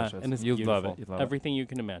it's so Yeah, delicious. and it's You'd love beautiful. it. You'd love Everything you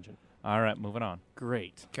can imagine. it. All right, moving on.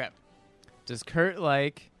 Great. Okay. Does Kurt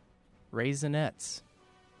like Raisinets?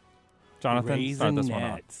 Jonathan, start this one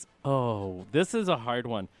off. Raisinets. Oh, this is a hard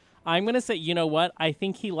one. I'm going to say, you know what? I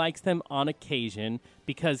think he likes them on occasion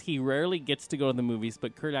because he rarely gets to go to the movies,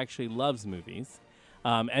 but Kurt actually loves movies.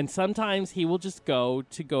 And sometimes he will just go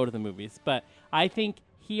to the movies. But I think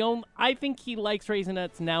he likes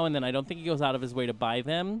Raisinets now and then. I don't think he goes out of his way to buy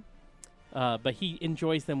them. But he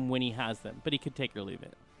enjoys them when he has them. But he could take or leave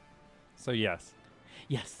it. So yes.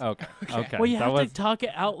 Yes. Okay. Okay. Well, you That have was, to talk it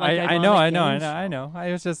out like I ironic know. names. I know.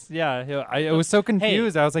 I was just I was so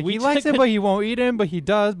confused. I was like, we he likes took it, but he won't eat him. But he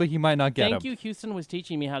does, but he might not get Thank him. you, Houston was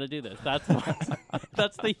teaching me how to do this. That's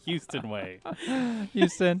that's the Houston way.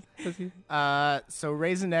 Houston. So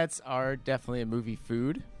Raisinets are definitely a movie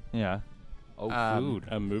food. Yeah. Oh, food.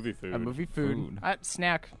 A movie food. A movie food. Food.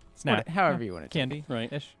 Snack. Snack. However you want to take it. Candy.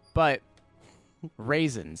 Right. Ish. But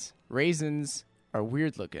raisins. Raisins are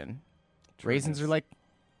weird looking. Raisins are like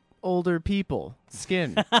older people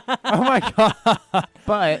skin. Oh my god.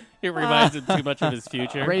 But It reminds him too much of his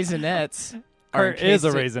future. Raisinets are Kurt is a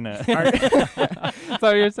encased raisinette. are- That's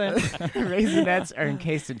what you're saying. Raisinets are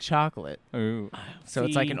encased in chocolate. Ooh. So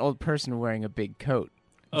it's like See? an old person wearing a big coat.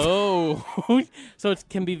 Oh, so it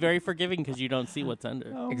can be very forgiving because you don't see what's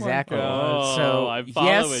under. Oh my Exactly. God. Oh, So, I'm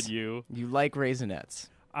following yes. you. You like Raisinets.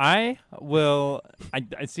 I will.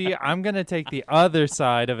 I see. I'm gonna take the other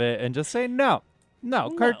side of it and just say no. No,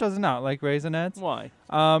 Kurt No. does not like Raisinets. Why?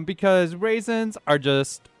 Because raisins are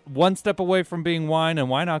just one step away from being wine, and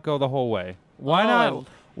why not go the whole way? Why Oh, not?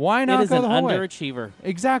 Why not It is go an the whole way? underachiever.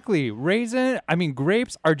 Exactly.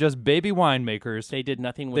 Grapes are just baby winemakers. They did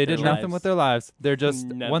nothing with They their did nothing lives. with their lives. They're just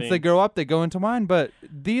once they Nothing. grow up, they go into wine. But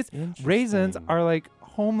these raisins Interesting. are like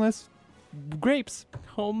homeless grapes.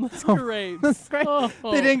 homeless grapes. Great. Oh,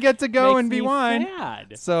 They didn't get to go makes and be me wine.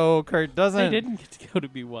 sad. So Kurt doesn't. They didn't get to go to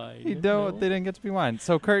be wine. He don't. No. They didn't get to be wine.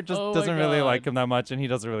 So Kurt just Oh my doesn't really God. like him that much, and he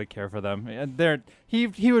doesn't really care for them. And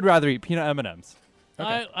he would rather eat peanut M&Ms.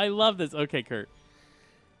 I love this. Okay, Kurt.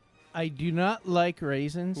 I do not like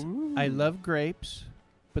raisins. I Ooh. love grapes.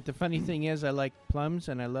 But the funny thing is, I like plums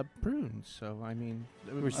and I love prunes. So, I mean,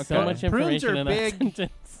 There's Okay. so much prunes information are in big. that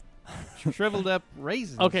sentence. shriveled up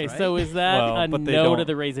raisins. Okay, right? so is that Well, a but they no to don't-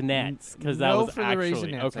 the Raisinets? Because that No was for the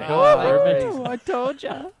actually Raisinets. okay. I don't like Perfect. raisins. I told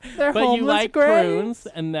you. They're But you homeless like graves. prunes,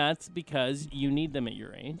 and that's because you need them at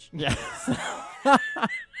your age. Yeah.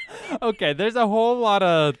 Okay, there's a whole lot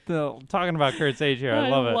of talking about Kurt's age here. I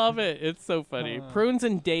love it. It's so funny. Prunes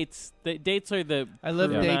and dates. The dates are the. I love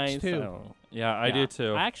prune dates, nice. too. I don't know. Yeah, I Yeah. do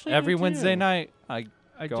too. I actually Every do, Wednesday too. night, I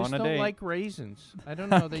I go just on a don't date. like raisins. I don't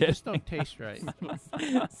know. They just don't taste right.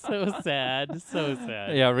 So sad. So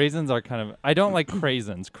sad. Yeah, raisins are kind of. I don't like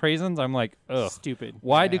craisins. Craisins, I'm like, ugh. Stupid.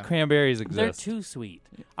 Why do Yeah. cranberries They're exist? too sweet.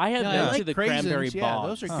 I have Yeah, been I to like the craisins, cranberry yeah, bogs.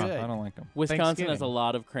 those are Huh, good. I don't like them. Wisconsin has Thanksgiving. a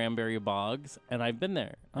lot of cranberry bogs, and I've been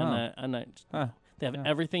there. And Huh. they have Yeah.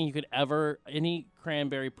 everything you could ever, any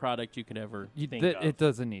cranberry product you could ever think of. It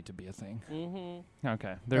doesn't need to be a thing. Mm-hmm.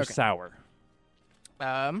 Okay, they're Okay. sour.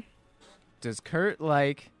 Does Kurt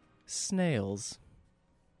like snails?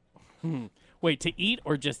 Wait, to eat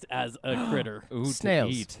or just as a critter? Ooh, Snails.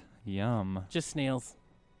 to eat. Yum. Just snails.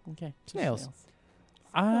 Okay. just Snails.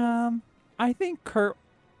 I think Kurt.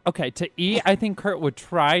 Okay, to eat, I think Kurt would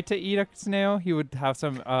try to eat a snail. He would have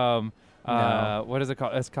some. No. What is it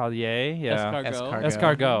called? Escalier. Yeah. Escargot.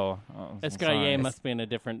 Escargot. Oh, Escalier sorry. must be in a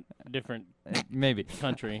different Maybe.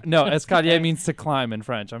 country. No, escalier means to climb in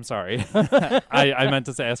French. I'm sorry. I meant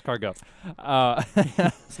to say escargot.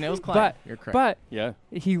 Snails climb. But- You're correct. But Yeah.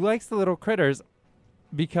 he likes the little critters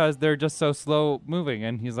because they're just so slow moving,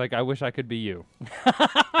 and he's like, I wish I could be you.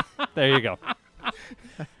 There you go.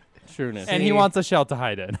 Trueness. And he See? wants a shell to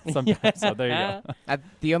hide in sometimes. So there you go.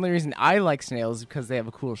 The only reason I like snails is because they have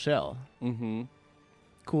a cool shell. Mm-hmm.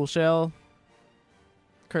 Cool shell.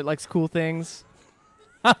 Kurt likes cool things.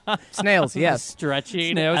 Snails, yes.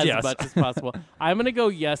 Stretching Snails, as yes. much as possible. I'm going to go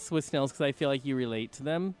yes with snails because I feel like you relate to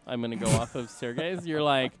them. I'm going to go off of Sergey's. You're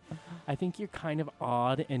like, I think you're kind of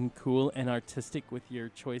odd and cool and artistic with your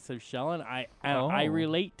choice of shell. And I Oh.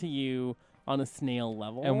 relate to you on a snail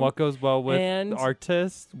level. And what goes well with And-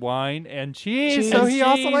 artists, wine, and cheese. Cheese. So And he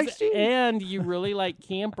also cheese, likes cheese. And you really like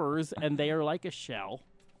campers, and they are like a shell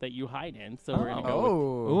that you hide in. So we're going to go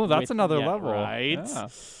with Ooh, that's with- another yeah, level. right? Yeah.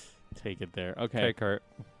 Take it there. Okay. Okay, Kurt.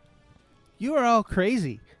 You are all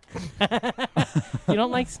crazy. You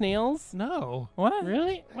don't like snails? No. What?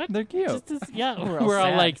 Really? What? They're cute. Just as, yeah, We're all we're all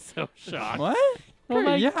sad. like so shocked. What? Oh Kurt,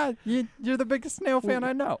 my- yeah, you're the biggest snail fan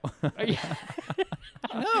I know.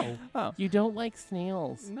 No. You don't like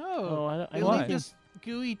snails. No. Oh, I They why? leave this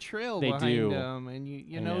gooey trail They behind do. them, and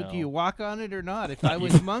you I know, know. do you walk on it or not? If I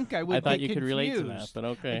was Monk, I would I thought get you could relate to that, confused. but I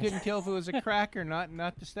okay. couldn't tell if it was a crack or not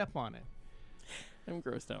to step on it. I'm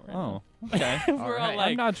grossed out right Oh, now. okay. We're all right.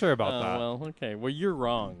 like, I'm not sure about oh, that. well, okay. Well, you're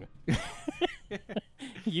wrong.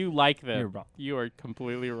 You like them. You're wrong. You are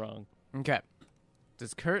completely wrong. Okay.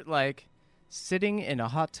 Does Kurt like sitting in a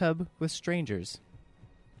hot tub with strangers?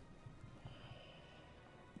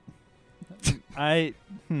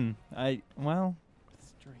 Well,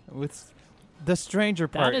 with the stranger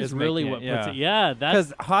part That is really making what it, puts it. Yeah, that's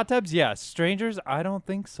Because hot tubs, yes. Strangers, I don't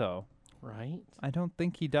think so. right. I don't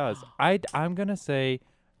think he does. I'm gonna say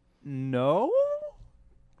no.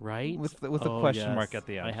 Right. With a Oh, question mark yes. at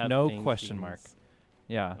the I end. have No thinkings. question mark.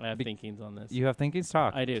 Yeah. I have thinkings on this. You have thinkings?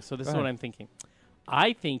 Talk. I do. So this Go is what ahead. I'm thinking.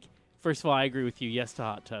 I think, first of all, I agree with you. Yes to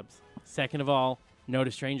hot tubs. Second of all, no to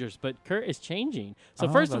strangers. But Kurt is changing. So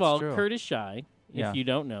Oh, first of that's all, true. Kurt is shy. Yeah. If you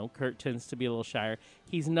don't know, Kurt tends to be a little shyer.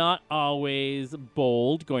 He's not always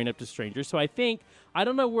bold going up to strangers. So I think, I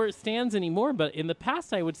don't know where it stands anymore, but in the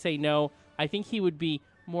past I would say no. I think he would be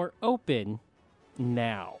more open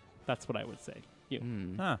now. That's what I would say. You.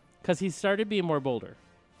 Huh. Because he's started being more bold.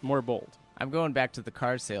 I'm going back to the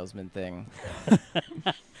car salesman thing.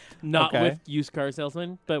 Not Okay. with used car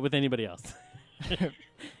salesmen, but with anybody else.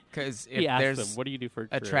 Because He if asked there's them, what do you do for a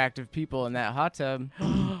career? attractive people in that hot tub,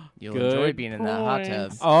 you'll Good enjoy being in that hot tub.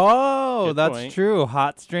 point. Oh, Good that's point. true.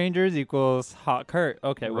 Hot strangers equals hot Kurt.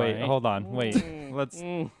 Okay, wait, Right. hold on. Wait. Let's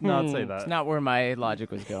not say that. It's not where my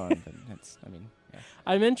logic was going, but yeah.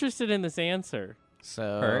 I'm interested in this answer.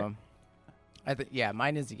 So, yeah,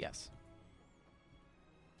 mine is a yes.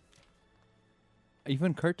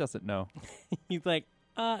 Even Kurt doesn't know. He's like,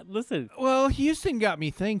 listen. Well, Houston got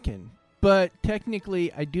me thinking. But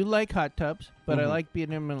technically, I do like hot tubs, but I Mhm. like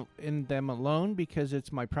being in them alone because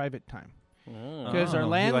it's my private time. Oh. Because Oh, our he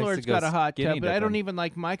likes to landlord's go got a hot skinny tub, but I don't dipping. even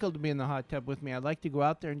like Michael to be in the hot tub with me. I like to go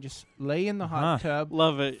out there and just lay in the hot tub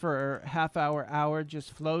Love it. for half hour,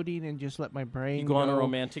 just floating and just let my brain You go on a go.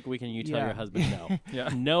 romantic weekend, you tell Yeah. your husband no. Yeah.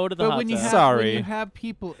 No to the But hot when you tub. have Sorry. when you have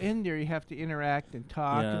people in there, you have to interact and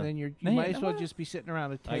talk, Yeah. and then you Man, might as well what? just be sitting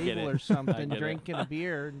around a I get table it. or something, get it. drinking a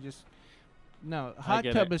beer and just No, hot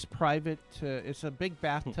get tub it. is private. It's a big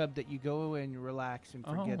bathtub that you go and relax and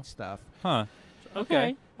forget Oh. stuff. Huh.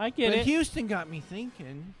 Okay, I get But it. Houston got me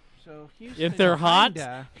thinking. So Houston, If they're hot,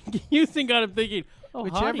 kinda- Houston got him thinking. Oh,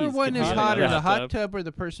 whichever hotties one can is hot in hotter, the the hot bathtub. tub or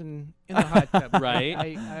the person in the hot tub. Right.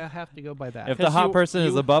 I have to go by that. If the 'Cause hot you- person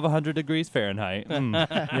is you- above 100 degrees Fahrenheit, yum.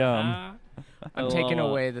 I'm taking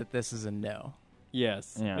away that this is a no.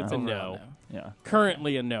 Yes, Yeah. it's a Overall no. Yeah.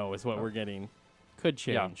 Currently a no is what we're getting. Could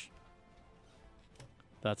Yeah. change.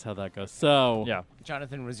 That's how that goes. So, Yeah.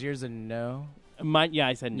 Jonathan, was yours a no? yeah,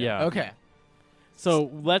 I said no. Yeah. Okay.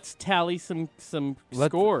 So let's tally some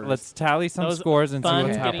scores. Let's tally some That was scores and see fun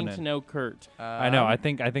what's getting happening. to know Kurt. I know. I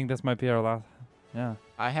think this might be our last. Yeah.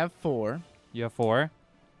 I have 4. You have 4.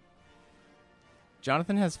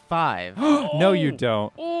 Jonathan has 5. No, you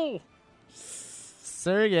don't. Oh,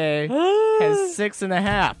 Sergey has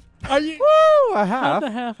 6.5. are you? Woo! A How'd half.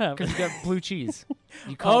 the half happen? Because you got blue cheese.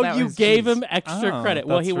 You Oh, called out you his gave cheese. him extra Oh, credit.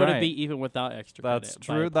 Well, he that's wouldn't right. be even without extra That's credit.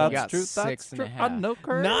 true. by a That's point. got true. 6 That's and true. a half. No,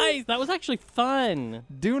 Kurt. Nice. That was actually fun.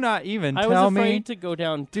 Do not even I tell was afraid me. to go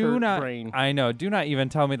down Do Kurt not. brain. I know. Do not even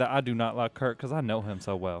tell me that I do not like Kurt because I know him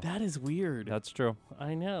so well. That is weird. That's true.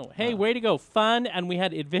 I know. Hey, way to go. Fun, and we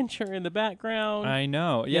had adventure in the background. I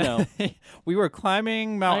know. You Yeah. we were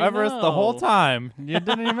climbing Mount I Everest the whole know. time. You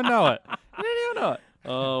didn't even know it. You didn't even know it.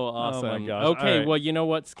 Oh, awesome. my gosh. Okay, All right. well, you know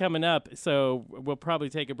what's coming up, so we'll probably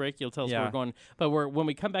take a break. You'll tell us where Yeah. we're going. But when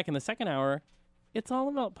we come back in the second hour, it's all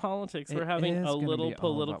about politics. It We're having is a gonna little be all about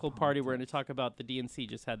political party. We're going to talk about the DNC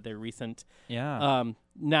just had their recent Yeah.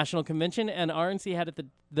 national convention, and RNC had it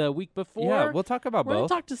the week before. Yeah. We'll talk about We're going both.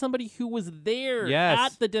 to talk to somebody who was there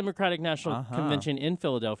Yes. at the Democratic National Uh-huh. Convention in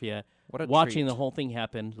Philadelphia, What a watching treat. the whole thing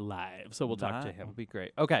happen live. So we'll talk to That him. will be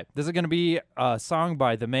great. Okay. This is going to be a song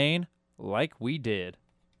by The Maine, Like We Did.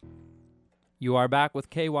 You are back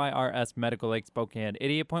with KYRS Medical Lake Spokane,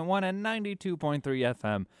 88.1 and 92.3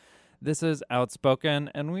 FM. This is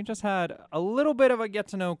Outspoken, and we just had a little bit of a get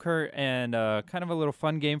to know Kurt and kind of a little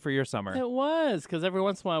fun game for your summer. It was, because every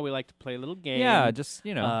once in a while we like to play a little game. Yeah, just,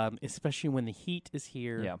 you know. Especially when the heat is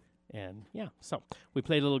here. Yeah. And so we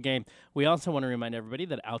played a little game. We also want to remind everybody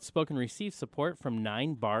that Outspoken receives support from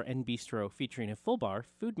 9 Bar and Bistro, featuring a full bar,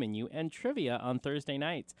 food menu, and trivia on Thursday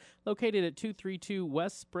nights. Located at 232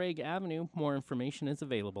 West Sprague Avenue. More information is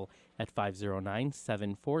available at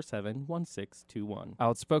 509-747-1621.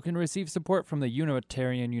 Outspoken receives support from the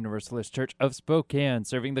Unitarian Universalist Church of Spokane,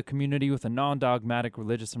 serving the community with a non-dogmatic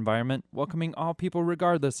religious environment, welcoming all people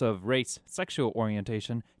regardless of race, sexual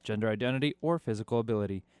orientation, gender identity, or physical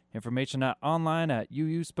ability. Information online at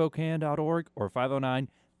uuspokane.org or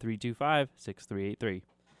 509-325-6383.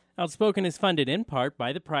 Outspoken is funded in part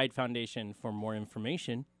by the Pride Foundation. For more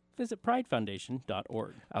information, visit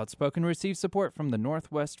pridefoundation.org. Outspoken receives support from the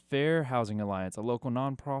Northwest Fair Housing Alliance, a local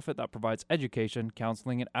nonprofit that provides education,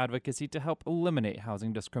 counseling, and advocacy to help eliminate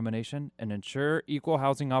housing discrimination and ensure equal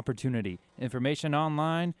housing opportunity. Information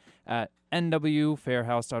online at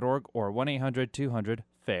nwfairhouse.org or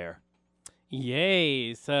 1-800-200-FAIR.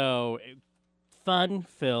 Yay! So,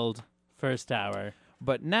 fun-filled first hour.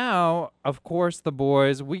 But now, of course, the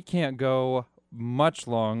boys, we can't go much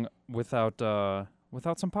long without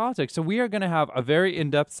some politics. So we are going to have a very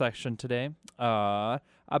in-depth section today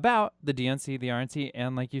about the DNC, the RNC,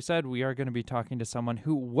 and like you said, we are going to be talking to someone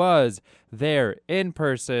who was there in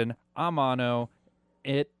person, a mano,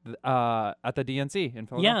 at the DNC in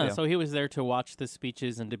Philadelphia. Yeah, so he was there to watch the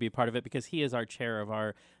speeches and to be part of it because he is our chair of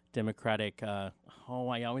our Democratic, I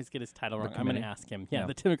always get his title wrong. I'm going to committee? ask him. Yeah, Yeah.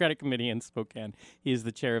 the Democratic Committee in Spokane. He is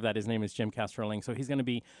the chair of that. His name is Jim Castroling. So he's going to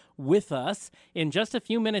be with us in just a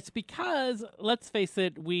few minutes because, let's face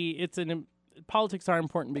it, politics are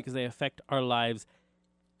important because they affect our lives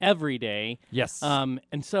every day. Yes. And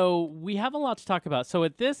so we have a lot to talk about. So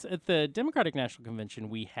at the Democratic National Convention,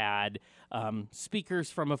 we had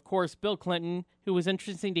speakers from, of course, Bill Clinton, who was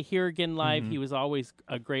interesting to hear again live. He was always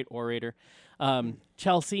a great orator.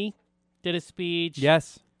 Chelsea did a speech.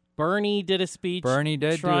 yes. Bernie did a speech. Bernie did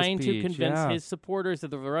do a trying to speech, convince yeah. his supporters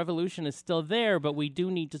that the revolution is still there, but we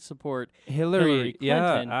do need to support Hillary.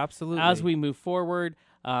 Yeah, Clinton absolutely. as we move forward.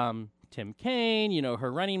 Tim Kaine,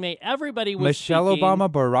 her running mate, everybody was Michelle speaking.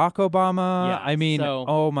 Obama, Barack Obama. Yeah, I mean, so-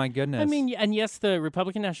 oh my goodness. I mean, and yes, the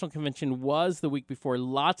Republican National Convention was the week before.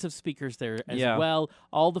 Lots of speakers there as Yeah. well.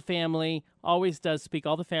 All the family always does speak.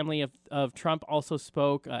 All the family of Trump also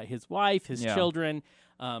spoke. His wife, his Yeah. children.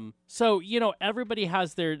 So, everybody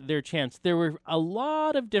has their chance. There were a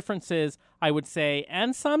lot of differences, I would say,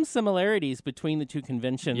 and some similarities between the two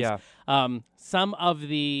conventions. Yeah. Some of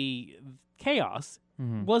the chaos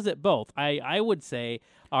was it both? I would say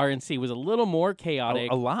RNC was a little more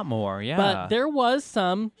chaotic. A lot more, yeah. But there was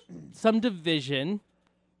some division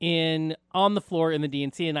on the floor in the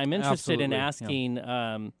DNC, and I'm interested in Absolutely,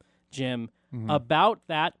 asking Jim about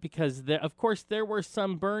that because, of course, there were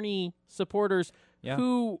some Bernie supporters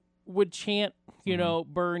who would chant,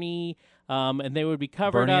 Bernie, and they would be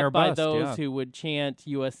covered Bernie or up by bust, those who would chant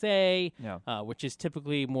USA, Yeah. which is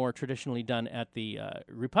typically more traditionally done at the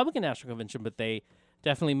Republican National Convention, but they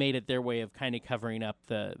definitely made it their way of kind of covering up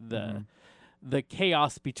the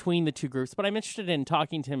chaos between the two groups. But I'm interested in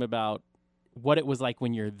talking to him about what it was like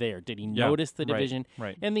when you're there. Did he notice the division?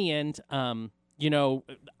 Right. In the end,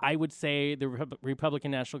 I would say the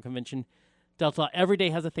Republican National Convention dealt a lot. Every day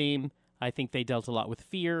has a theme. I think they dealt a lot with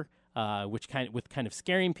fear, with kind of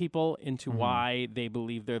scaring people into why they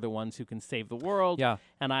believe they're the ones who can save the world. Yeah.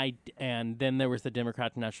 And then there was the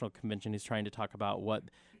Democratic National Convention who's trying to talk about what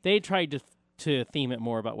they tried to theme it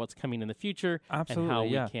more about what's coming in the future Absolutely, and how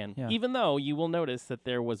yeah, we can. yeah. Even though you will notice that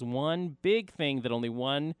there was one big thing that only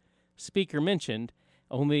one speaker mentioned.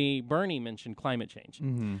 Only Bernie mentioned climate change.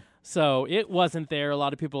 So it wasn't there. A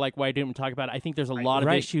lot of people are like, why didn't we talk about it? I think there's a lot of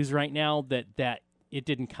issues right now that it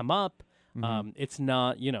didn't come up. It's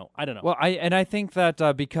not, I don't know. Well, I think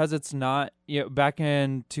that because it's not, back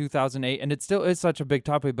in 2008, and it still is such a big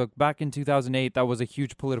topic, but back in 2008, that was a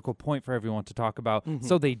huge political point for everyone to talk about.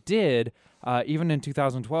 So they did, even in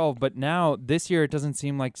 2012, but now this year it doesn't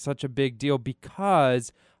seem like such a big deal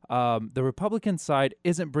because the Republican side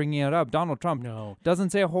isn't bringing it up. Donald Trump doesn't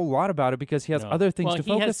say a whole lot about it because he has other things to focus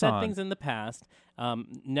on. He has said things in the past,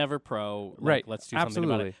 never pro, like, let's do something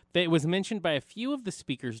about it. It was mentioned by a few of the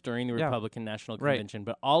speakers during the Republican National Convention,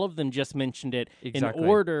 but all of them just mentioned it in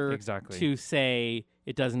order to say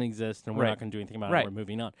it doesn't exist and we're not going to do anything about it. We're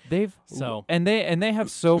moving on. They have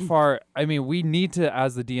so far. I mean, we need to,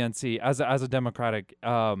 as the DNC, as a Democratic,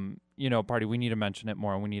 party, we need to mention it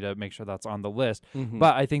more, and we need to make sure that's on the list.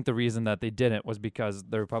 But I think the reason that they didn't was because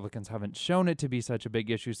the Republicans haven't shown it to be such a big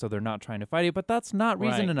issue, so they're not trying to fight it. But that's not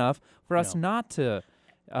reason enough for us not to.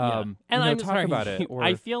 And I'm talk sorry, about it. Or,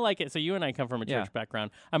 I feel like it. So you and I come from a church background.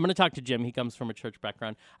 I'm going to talk to Jim. He comes from a church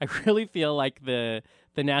background. I really feel like the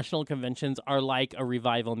national conventions are like a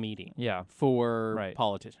revival meeting. For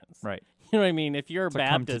politicians. Right. You know what I mean? If you're a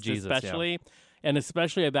Baptist, Jesus, especially. And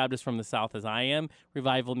especially a Baptist from the South as I am,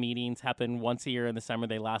 revival meetings happen once a year in the summer.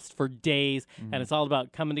 They last for days. And it's all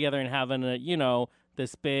about coming together and having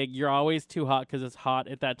this big, you're always too hot because it's hot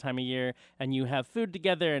at that time of year. And you have food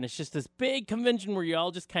together. And it's just this big convention where you all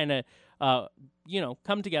just kind of,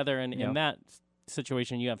 come together. And in that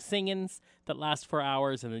situation, you have singings that last for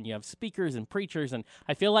hours. And then you have speakers and preachers. And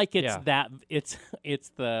I feel like it's it's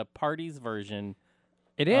the party's version.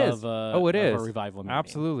 It is. It is. A revival meeting.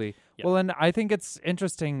 Absolutely. Yep. Well, and I think it's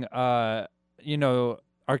interesting, our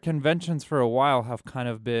conventions for a while have kind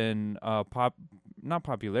of been not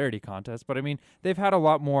popularity contests, but I mean, they've had a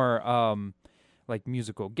lot more like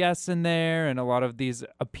musical guests in there and a lot of these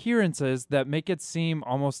appearances that make it seem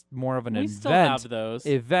almost more of an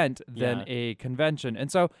event than a convention.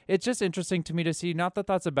 And so it's just interesting to me to see, not that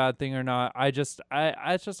that's a bad thing or not. It's just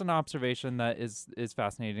an observation that is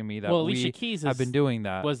fascinating to me that Alicia Keys have been doing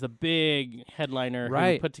that. Was the big headliner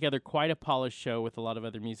who put together quite a polished show with a lot of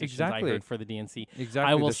other musicians I heard for the DNC.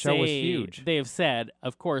 Exactly. I will the show was huge. They have said,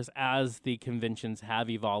 of course, as the conventions have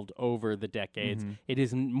evolved over the decades, it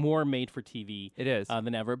is more made for TV. It is.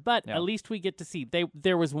 Than ever. But at least we get to see.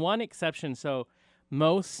 There was one exception. So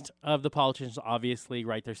most of the politicians obviously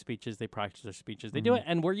write their speeches. They practice their speeches. They do it,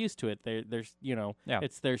 and we're used to it. There's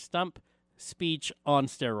it's their stump speech on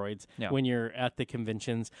steroids when you're at the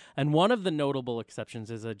conventions. And one of the notable exceptions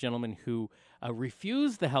is a gentleman who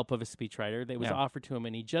refused the help of a speechwriter that was offered to him,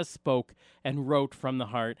 and he just spoke and wrote from the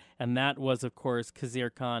heart. And that was, of course,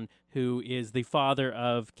 Khizr Khan, who is the father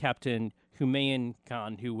of Captain Humayun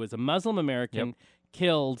Khan, who was a Muslim American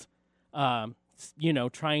killed, trying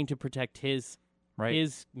to protect his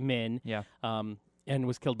men, and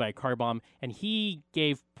was killed by a car bomb. And he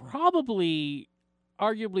gave probably,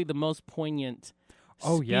 arguably, the most poignant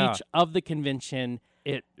speech of the convention.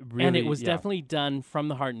 It was definitely done from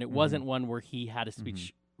the heart, and it wasn't one where he had a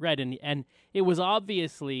speech read, and it was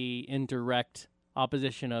obviously in direct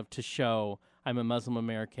opposition to show I'm a Muslim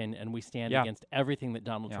American, and we stand against everything that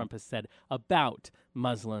Donald Trump has said about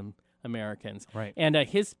Muslim Americans. Right. And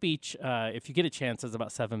his speech, if you get a chance, is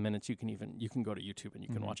about 7 minutes. You can go to YouTube and you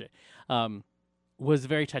can watch it. Was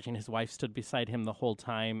very touching. His wife stood beside him the whole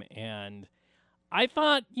time, and I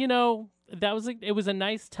thought, it was a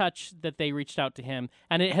nice touch that they reached out to him,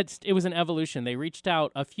 and it was an evolution. They reached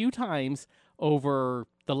out a few times over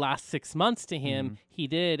the last 6 months to him. Mm-hmm. He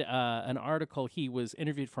did an article. He was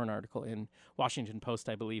interviewed for an article in Washington Post,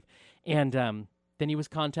 I believe. And then he was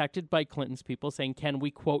contacted by Clinton's people saying, can we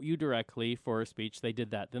quote you directly for a speech? They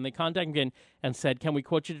did that. Then they contacted him again and said, can we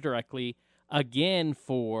quote you directly again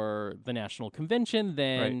for the National Convention?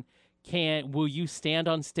 Then will you stand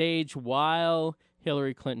on stage while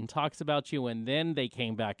Hillary Clinton talks about you? And then they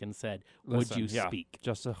came back and said, would you speak?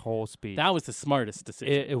 Just a whole speech. That was the smartest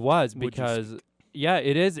decision. It was Would you because,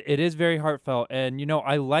 it is very heartfelt. And,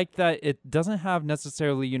 I like that it doesn't have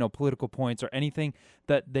necessarily, political points or anything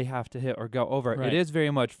that they have to hit or go over. Right. It is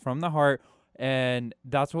very much from the heart. And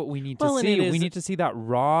that's what we need Well, to and see. it is- We need to see that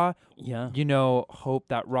raw, hope,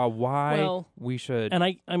 that raw why Well, we should. And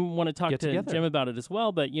I want to talk get to together. Jim about it as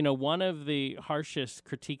well. But, one of the harshest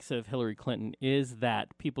critiques of Hillary Clinton is that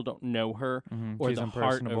people don't know her or She's the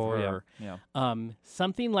heart of impersonable, her. Yeah.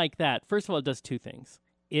 Something like that, first of all, it does two things.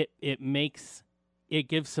 It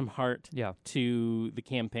gives some heart Yeah. to the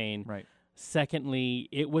campaign. Right. Secondly,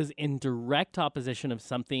 it was in direct opposition of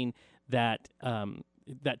something that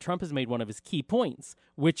that Trump has made one of his key points,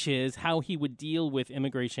 which is how he would deal with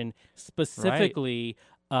immigration, specifically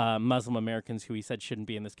Muslim Americans who he said shouldn't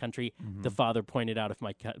be in this country. Mm-hmm. The father pointed out,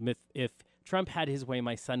 if Trump had his way,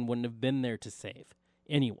 my son wouldn't have been there to save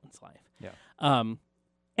anyone's life. Yeah.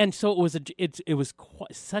 And so it was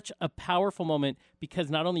such a powerful moment because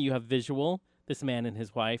not only you have visual, this man and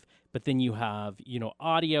his wife, but then you have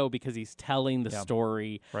audio because he's telling the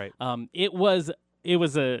story. Right. It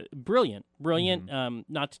was a brilliant.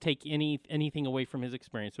 Not to take anything away from his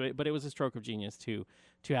experience, but it was a stroke of genius to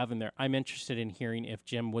have him there. I'm interested in hearing if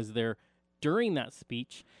Jim was there during that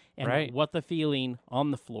speech and what the feeling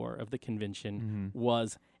on the floor of the convention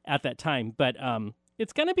was at that time. But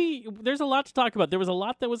it's going to be, there's a lot to talk about. There was a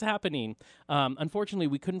lot that was happening. Unfortunately,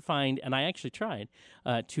 we couldn't find, and I actually tried,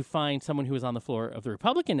 to find someone who was on the floor of the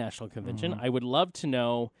Republican National Convention. I would love to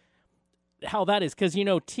know how that is, because,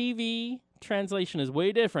 TV translation is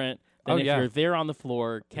way different than if you're there on the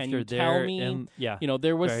floor. Can you tell me?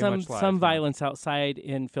 There was very much live, some violence outside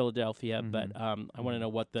in Philadelphia, but I want to know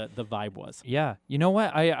what the vibe was. Yeah. You know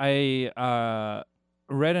what? I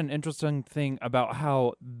read an interesting thing about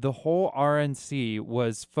how the whole RNC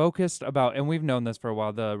was focused about, and we've known this for a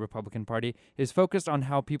while, the Republican Party is focused on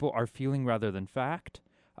how people are feeling rather than fact.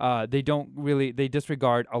 They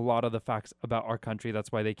disregard a lot of the facts about our country.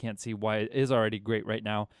 That's why they can't see why it is already great right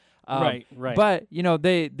now. Right. But,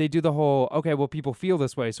 they do the whole, okay, well, people feel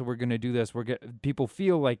this way, so we're going to do this. People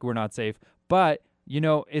feel like we're not safe. But,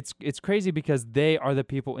 it's crazy because they are the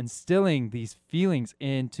people instilling these feelings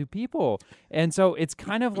into people. And so it's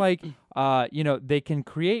kind of like, they can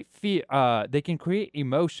create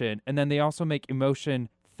emotion, and then they also make emotion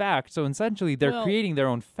fact. So essentially they're creating their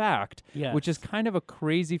own fact, which is kind of a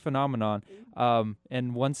crazy phenomenon.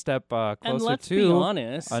 And one step closer and let's to be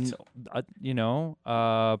honest, kind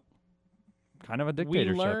of a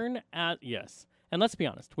dictatorship. We learn and let's be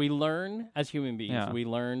honest, we learn as human beings. Yeah. We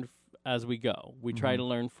learn as we go. We try to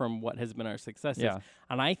learn from what has been our successes. Yeah.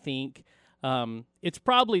 And I think it's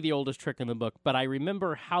probably the oldest trick in the book, but I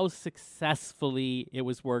remember how successfully it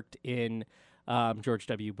was worked in George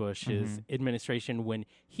W. Bush's administration when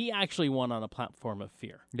he actually won on a platform of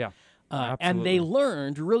fear. Yeah. And they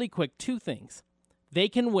learned really quick two things. They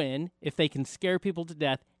can win if they can scare people to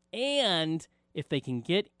death, and if they can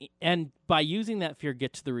and by using that fear,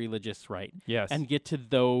 get to the religious right. Yes. And get to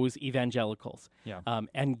those evangelicals. Yeah.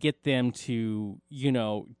 And get them to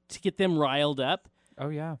get them riled up. Oh,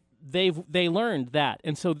 yeah. They learned that.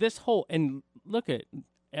 And so this whole, and look at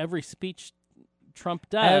every speech Trump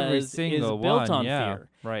does is built on fear.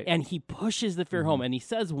 Right. And he pushes the fear home, and he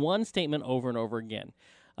says one statement over and over again.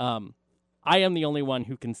 I am the only one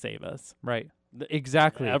who can save us. Right.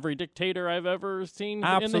 Exactly. Every dictator I've ever seen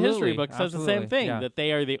in the history book says the same thing, that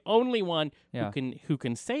they are the only one who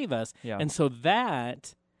can save us. Yeah. And so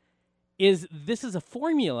this is a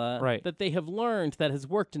formula that they have learned that has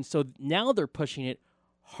worked, and so now they're pushing it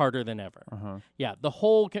harder than ever. Yeah, the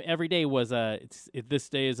whole every day was this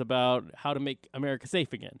day is about how to make America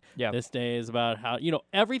safe again. Yeah, this day is about how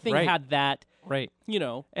everything had that. Right.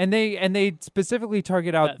 And they specifically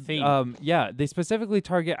target out theme. They specifically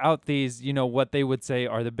target out these, what they would say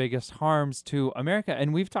are the biggest harms to America.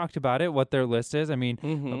 And we've talked about it, what their list is. I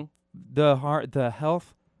mean, the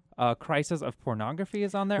health crisis of pornography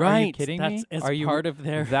is on there. Right. Are you kidding me? Part of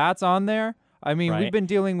their That's on there. I mean, we've been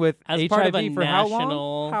dealing with as HIV part of a for how national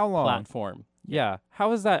long? How long? Platform. Yeah.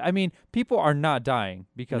 How is that? I mean, people are not dying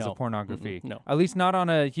because No. of pornography. No. At least not on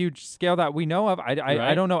a huge scale that we know of. I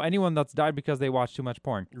Right. don't know anyone that's died because they watch too much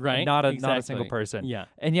porn. Right. Not a Exactly. single person. Yeah.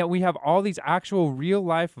 And yet we have all these actual real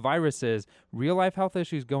life viruses, real life health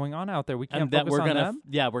issues going on out there. We can't And that focus we're on gonna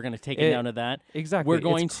them. we're gonna take it down to that. Exactly. We're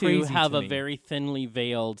going It's to crazy have a me. very thinly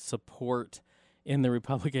veiled support in the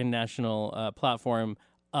Republican National platform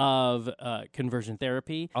of conversion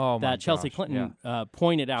therapy Oh, my that Chelsea gosh, Clinton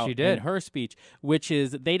pointed out She did. in her speech, which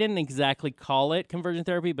is they didn't exactly call it conversion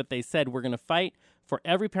therapy, but they said we're going to fight for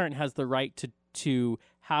every parent has the right to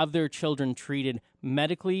have their children treated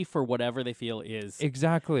medically for whatever they feel is.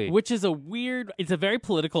 Exactly. Which is it's a very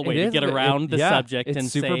political way It to is, get around the yeah, subject it's and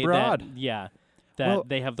super say broad. that Well,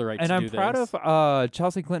 they have the right and to I'm do proud this. of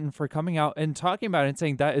Chelsea Clinton for coming out and talking about it and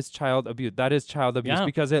saying that is child abuse. That is child abuse Yeah.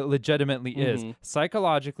 because it legitimately is. Mhm.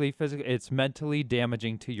 Psychologically, physically, it's mentally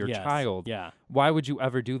damaging to your Yes. child. Yeah. Why would you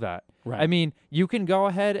ever do that? Right. I mean, you can go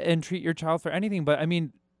ahead and treat your child for anything, but I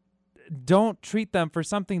mean, don't treat them for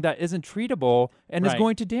something that isn't treatable and is Right.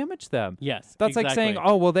 going to damage them. Yes. That's like saying,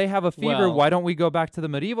 exactly. oh, well, they have a fever. Well- Why don't we go back to the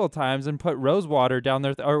medieval times and put rose water down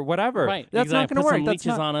there or whatever? Right. That's exactly. not going to Put work. some That's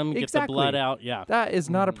leeches not, on them, get the blood out. Yeah. That is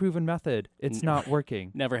not a Mhm. proven method. It's not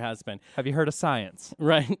working. Never has been. Have you heard of science?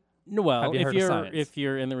 Right. No, well, Have you heard of science? if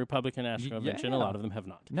you're in the Republican National Convention, a yeah. lot of them have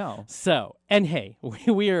not. No. So, and hey,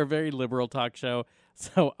 we are a very liberal talk show.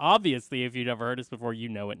 So obviously, if you've never heard us before, you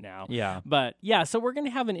know it now. Yeah. But yeah, so we're going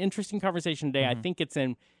to have an interesting conversation today. Mm-hmm. I think it's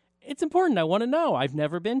important. I want to know. I've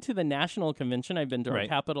never been to the National Convention. I've been to our Right.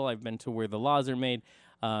 Capitol. I've been to where the laws are made.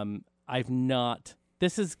 I've not.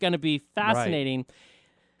 This is going to be fascinating.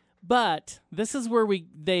 But this is where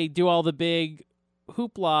they do all the big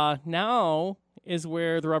hoopla. Now is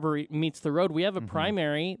where the rubber meets the road. We have a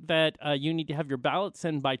primary that you need to have your ballots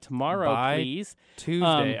in by tomorrow, By please.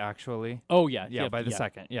 Tuesday, actually. Oh yeah, Yeah, by the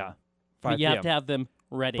 2nd. Yeah. 5 But you have p.m. to have them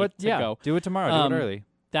ready But to yeah, go. do it tomorrow. Do Um, it early.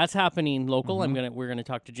 That's happening local. We're gonna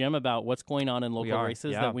talk to Jim about what's going on in local are,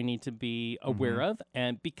 races yeah. that we need to be aware of,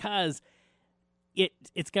 and because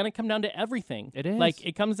it's gonna come down to everything. It is. Like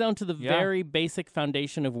it comes down to the Yeah. very basic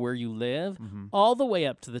foundation of where you live, all the way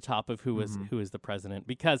up to the top of who is the president.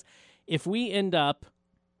 Because if we end up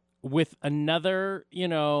with another,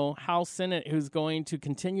 House Senate who's going to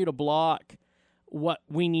continue to block what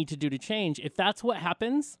we need to do to change, if that's what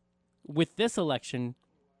happens with this election,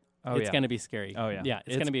 it's going to be scary. Oh, yeah. Yeah, it's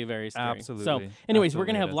It's going to be very scary. absolutely- So, anyways, we're absolutely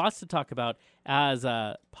going to have is. lots to talk about as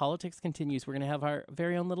politics continues. We're going to have our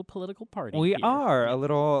very own little political party. We here. are a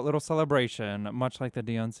little celebration, much like the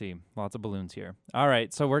DNC. Lots of balloons here. All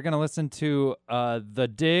right, so we're gonna listen to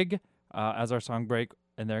The Dig as our song break,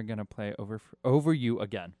 and they're gonna play Over You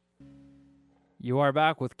Again. You are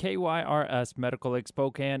back with KYRS Medical Lake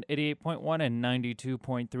Spokane, 88.1 and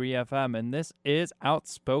 92.3 FM, and this is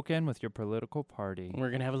Outspoken with your political party. We're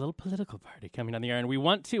going to have a little political party coming on the air, and we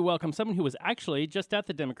want to welcome someone who was actually just at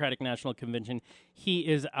the Democratic National Convention. He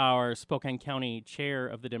is our Spokane County chair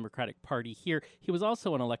of the Democratic Party here. He was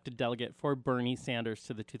also an elected delegate for Bernie Sanders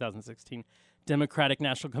to the 2016 Democratic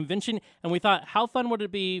National Convention, and we thought, how fun would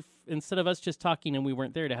it be instead of us just talking and we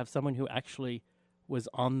weren't there to have someone who actually was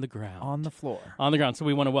on the ground. On the floor. On the ground. So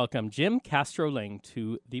we want to welcome Jim Castro-Lang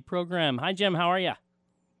to the program. Hi, Jim. How are you?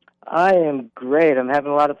 I am great. I'm having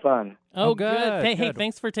a lot of fun. Oh, good, Hey, good.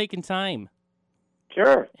 thanks for taking time.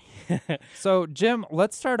 Sure. So, Jim,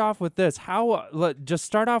 let's start off with this. Just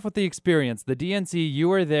start off with the experience. The DNC, you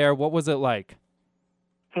were there. What was it like?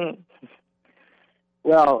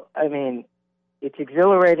 Well, I mean, it's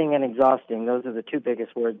exhilarating and exhausting. Those are the two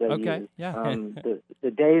biggest words I Okay, use. yeah.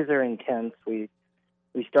 The days are intense. We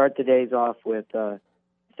start the days off with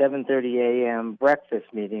 7:30 a.m. breakfast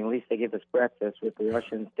meeting. At least they give us breakfast with the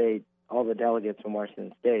Washington State, all the delegates from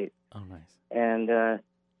Washington State. Oh, nice. And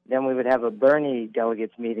then we would have a Bernie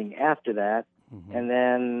delegates meeting after that. Mm-hmm. And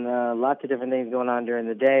then lots of different things going on during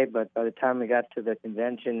the day. But by the time we got to the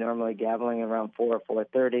convention, normally gaveling around 4 or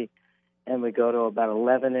 4:30, and we go to about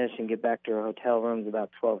 11ish and get back to our hotel rooms about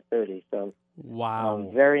 12:30. So Wow.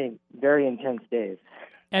 very, very intense days.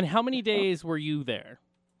 And how many days were you there?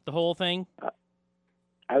 The whole thing?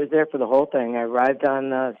 I was there for the whole thing. I arrived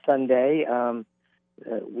on Sunday.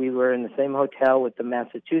 We were in the same hotel with the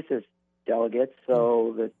Massachusetts delegates,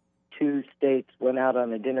 so the two states went out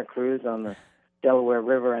on a dinner cruise on the Delaware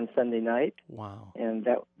River on Sunday night, Wow. and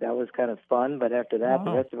that was kind of fun. But after that,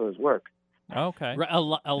 the Wow. rest of it was work. Okay. A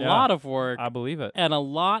lot of work. I believe it. And a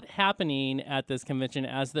lot happening at this convention,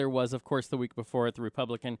 as there was, of course, the week before at the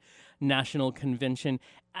Republican National Convention.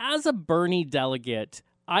 As a Bernie delegate,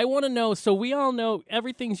 I want to know, so we all know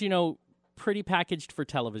everything's, pretty packaged for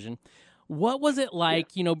television. What was it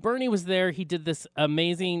like? You know, Bernie was there. He did this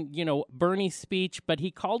amazing, Bernie speech, but he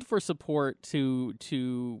called for support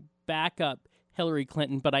to back up Hillary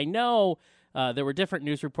Clinton. But I know there were different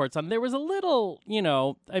news reports on. There was a little,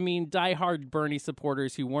 diehard Bernie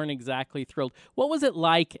supporters who weren't exactly thrilled. What was it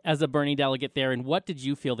like as a Bernie delegate there, and what did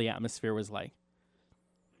you feel the atmosphere was like?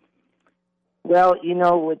 Well,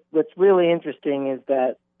 what's really interesting is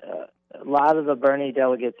that a lot of the Bernie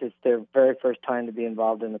delegates, it's their very first time to be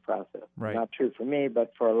involved in the process. Right. Not true for me,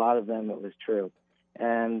 but for a lot of them it was true.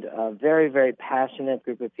 And a very, very passionate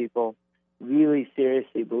group of people really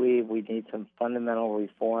seriously believe we need some fundamental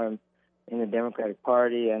reform in the Democratic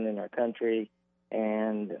Party and in our country,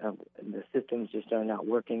 and the systems just are not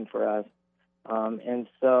working for us. And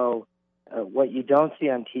so what you don't see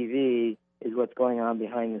on TV is what's going on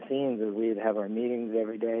behind the scenes, as we'd have our meetings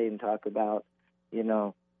every day and talk about,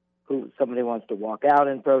 who somebody wants to walk out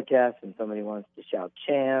and protest and somebody wants to shout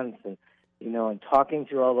chants and talking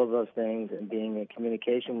through all of those things and being in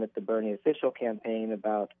communication with the Bernie official campaign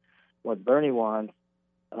about what Bernie wants.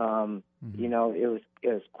 It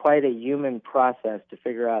was quite a human process to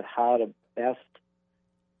figure out how to best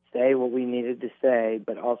say what we needed to say,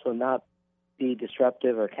 but also not be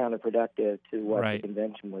disruptive or counterproductive to what the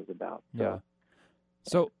convention was about.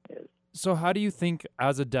 So how do you think,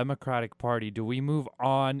 as a Democratic Party, do we move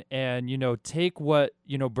on and, take what,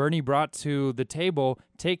 Bernie brought to the table,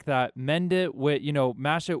 take that, mend it with,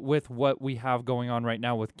 mash it with what we have going on right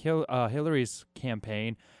now with Hillary's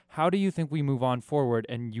campaign? How do you think we move on forward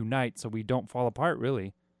and unite so we don't fall apart,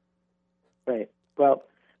 really? Right. Well,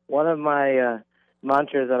 one of my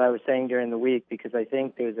mantras that I was saying during the week, because I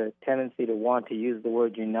think there's a tendency to want to use the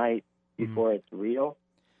word unite before it's real.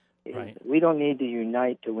 Right. We don't need to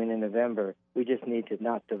unite to win in November. We just need to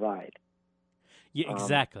not divide. Yeah,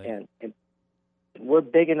 exactly. And we're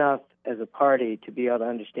big enough as a party to be able to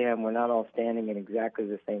understand we're not all standing in exactly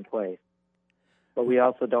the same place. But we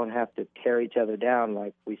also don't have to tear each other down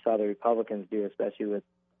like we saw the Republicans do, especially with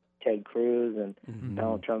Ted Cruz and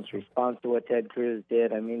Donald Trump's response to what Ted Cruz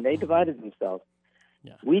did. I mean, they divided themselves.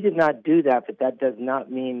 Yeah. We did not do that, but that does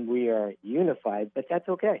not mean we are unified, but that's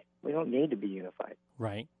okay. We don't need to be unified.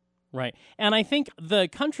 Right. Right. And I think the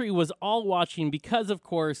country was all watching because, of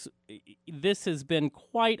course, this has been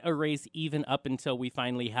quite a race even up until we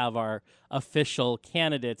finally have our official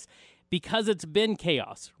candidates, because it's been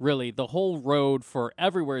chaos, really. The whole road for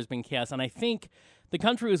everywhere has been chaos. And I think the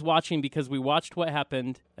country was watching because we watched what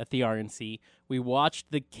happened at the RNC. We watched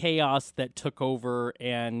the chaos that took over,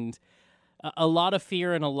 and a lot of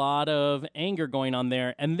fear and a lot of anger going on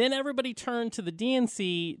there. And then everybody turned to the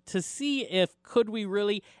DNC to see if could we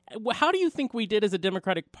really... How do you think we did as a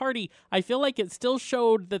Democratic Party? I feel like it still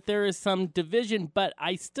showed that there is some division, but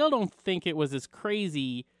I still don't think it was as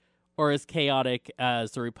crazy or as chaotic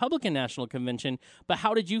as the Republican National Convention. But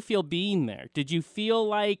how did you feel being there? Did you feel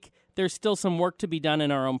like there's still some work to be done in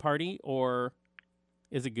our own party, or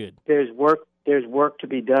is it good? There's work to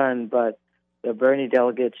be done, but the Bernie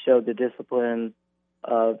delegates showed the discipline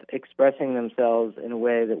of expressing themselves in a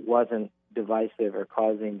way that wasn't divisive or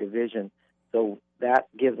causing division. So that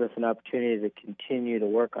gives us an opportunity to continue to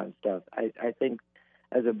work on stuff. I think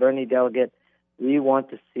as a Bernie delegate, we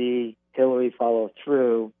want to see Hillary follow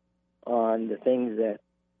through on the things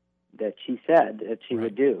that she said that she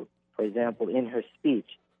would do. For example, in her speech,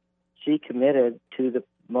 she committed to the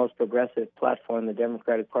most progressive platform the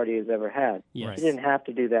Democratic Party has ever had. Yes. She didn't have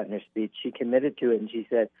to do that in her speech. She committed to it, and she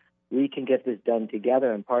said, we can get this done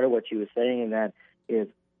together. And part of what she was saying in that is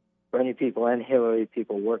Bernie people and Hillary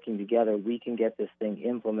people working together, we can get this thing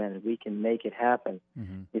implemented. We can make it happen.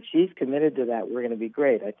 If she's committed to that, we're going to be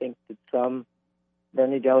great. I think that some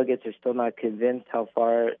Bernie delegates are still not convinced how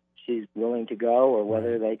far she's willing to go or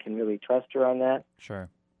whether they can really trust her on that. Sure.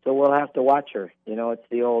 So we'll have to watch her. It's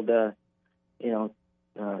the old,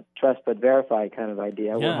 trust but verify kind of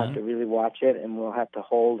idea. Yeah. We'll have to really watch it, and we'll have to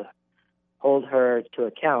hold her to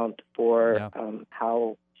account for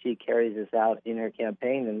how she carries this out in her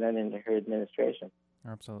campaign and then in her administration.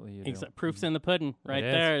 Absolutely, you do. Proof's in the pudding, right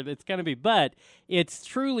It there. It's going to be, but it's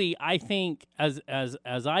truly. I think as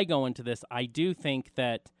I go into this, I do think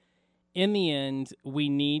that in the end we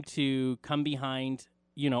need to come behind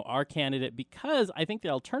our candidate, because I think the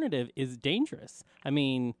alternative is dangerous. I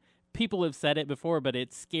mean, people have said it before, but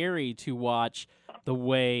it's scary to watch the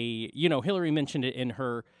way, Hillary mentioned it in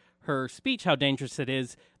her speech, how dangerous it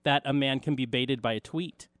is that a man can be baited by a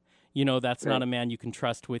tweet. That's not a man you can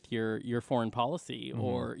trust with your foreign policy,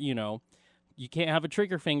 or, you can't have a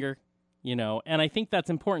trigger finger, and I think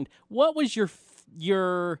that's important. What was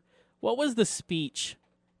what was the speech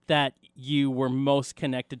that you were most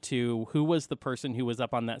connected to? Who was the person who was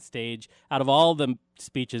up on that stage out of all the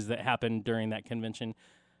speeches that happened during that convention?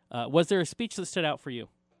 Was there a speech that stood out for you?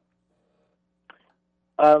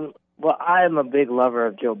 Well, I am a big lover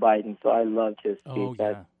of Joe Biden, so I loved his speech. Oh,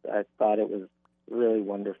 yeah. I thought it was really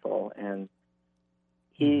wonderful, and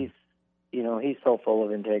he's he's so full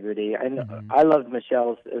of integrity. I know, I loved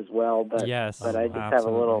Michelle's as well, but Yes, but I just have a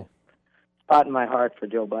absolutely. little spot in my heart for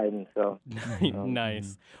Joe Biden. So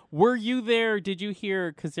Nice. Were you there? Did you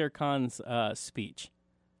hear Khizr Khan's speech?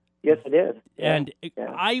 yes, it is. Yeah. And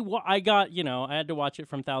Yeah. I got, I had to watch it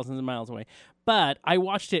from thousands of miles away, but I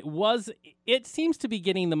watched it. It seems to be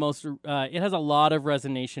getting the most, it has a lot of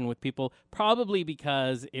resonation with people, probably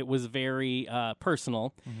because it was very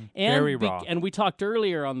personal. And Very raw. And we talked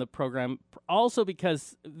earlier on the program, also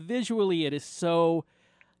because visually it is so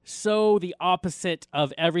the opposite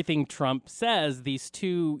of everything Trump says. These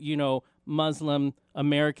two, Muslim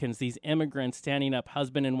Americans, these immigrants standing up,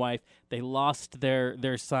 husband and wife, they lost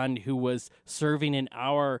their son who was serving in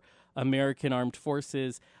our American armed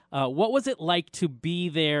forces. What was it like to be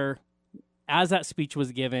there as that speech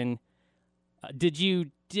was given? Did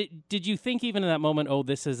you think even in that moment, oh,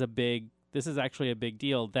 this is actually a big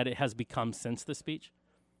deal, that it has become since the speech?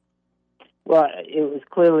 Well, it was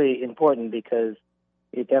clearly important because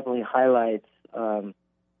it definitely highlights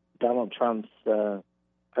Donald Trump's.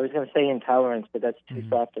 I was going to say intolerance, but that's too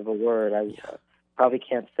soft of a word. I probably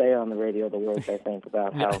can't say on the radio the words I think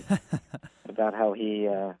about how he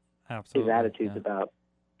his Absolutely. attitudes yeah. about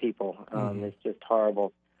people. It's just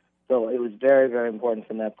horrible. So it was very, very important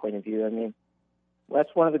from that point of view. I mean, that's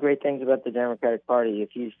one of the great things about the Democratic Party.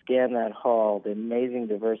 If you scan that hall, the amazing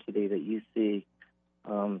diversity that you see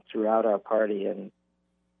throughout our party, and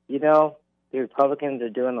the Republicans are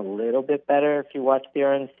doing a little bit better if you watch the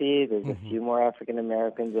RNC. There's a few more African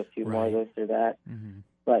Americans, a few more this or that.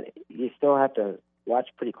 But you still have to watch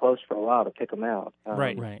pretty close for a while to pick them out.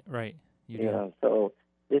 Right. You do. So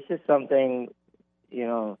this is something,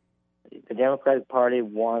 the Democratic Party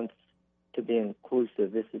wants to be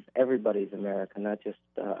inclusive. This is everybody's America, not just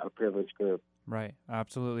a privileged group. Right.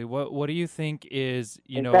 Absolutely. What do you think is,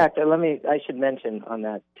 In fact, I should mention on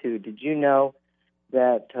that too. Did you know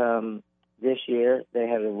that this year they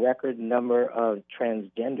had a record number of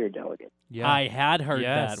transgender delegates? Yeah. I had heard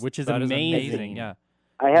Yes, that, which is that amazing. Yeah.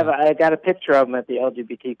 I got a picture of them at the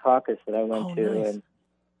LGBT caucus that I went to, nice. and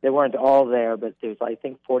they weren't all there, but there's I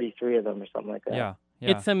think 43 of them or something like that. Yeah.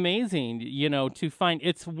 It's amazing, to find.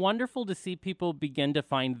 It's wonderful to see people begin to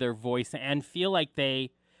find their voice and feel like they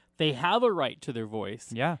have a right to their voice.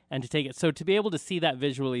 Yeah. And to take it. So to be able to see that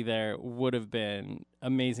visually there would have been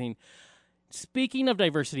amazing. Speaking of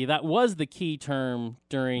diversity, that was the key term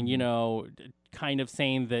during, kind of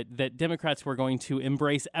saying that Democrats were going to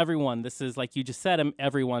embrace everyone. This is, like you just said,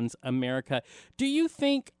 everyone's America. Do you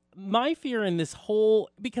think, my fear in this whole,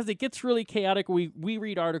 because it gets really chaotic, we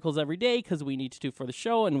read articles every day because we need to for the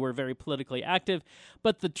show and we're very politically active,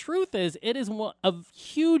 but the truth is it is a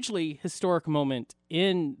hugely historic moment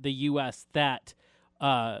in the U.S. that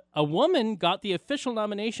a woman got the official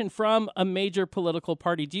nomination from a major political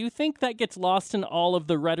party. Do you think that gets lost in all of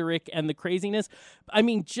the rhetoric and the craziness? I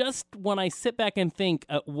mean, just when I sit back and think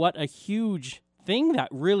what a huge thing that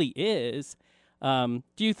really is, do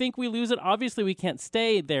you think we lose it? Obviously, we can't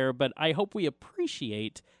stay there, but I hope we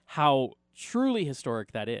appreciate how truly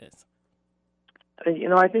historic that is.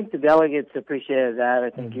 I think the delegates appreciated that. I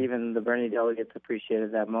think even the Bernie delegates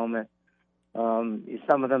appreciated that moment.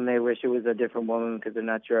 Some of them may wish it was a different woman because they're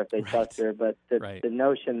not sure if they trust her, but the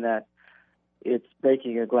notion that it's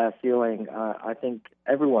breaking a glass ceiling, I think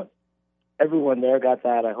everyone there got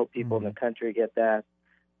that. I hope people in the country get that.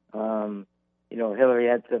 Hillary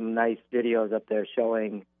had some nice videos up there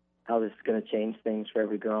showing how this is going to change things for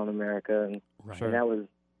every girl in America, and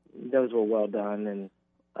those were well done. And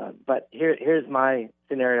but here's my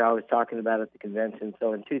scenario I was talking about at the convention.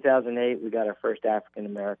 So in 2008, we got our first African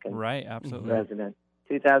American president.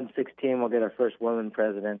 2016, we'll get our first woman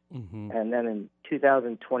president, and then in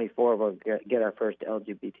 2024, we'll get our first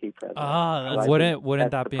LGBT president.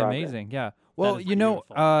 Wouldn't that be amazing? Yeah. Well,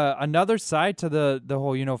 another side to the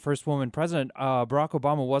whole, first woman president, Barack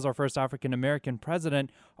Obama was our first African American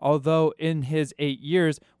president, although in his 8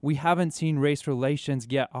 years, we haven't seen race relations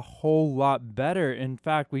get a whole lot better. In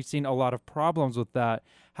fact, we've seen a lot of problems with that.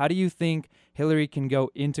 How do you think Hillary can go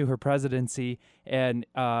into her presidency and,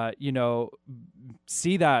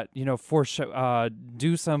 see that,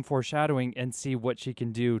 do some foreshadowing and see what she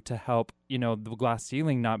can do to help, the glass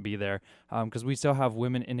ceiling not be there? Because we still have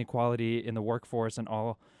women inequality in the workforce and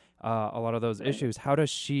a lot of those issues. How does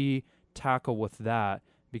she tackle with that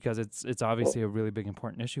because it's obviously a really big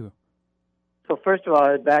important issue. So first of all,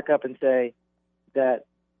 I'd back up and say that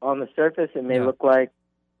on the surface, it may Yeah. look like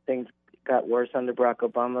things got worse under Barack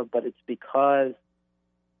Obama, but it's because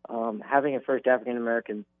having a first African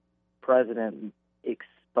American president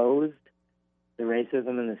exposed the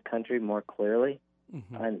racism in this country more clearly,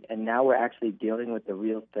 and now we're actually dealing with the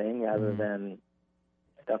real thing rather than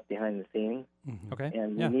stuff behind the scenes. Okay.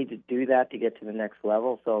 And Yeah. we need to do that to get to the next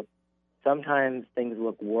level. So sometimes things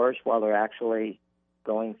look worse while they're actually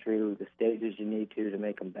going through the stages you need to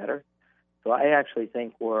make them better. So I actually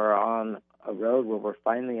think we're on a road where we're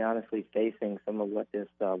finally honestly facing some of what this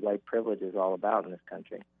white privilege is all about in this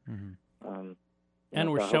country. Mm-hmm. And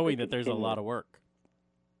so we're I hope showing it that there's a continues. lot of work.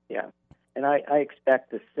 Yeah. And I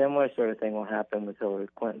expect a similar sort of thing will happen with Hillary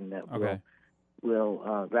Clinton, that Okay.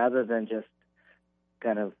 will rather than just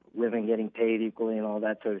kind of women getting paid equally and all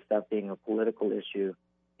that sort of stuff being a political issue,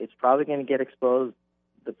 it's probably going to get exposed,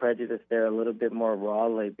 the prejudice there, a little bit more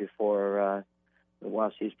rawly before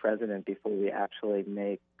while she's president, before we actually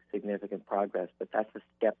make significant progress. But that's a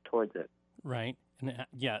step towards it. Right. And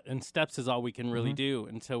and steps is all we can really do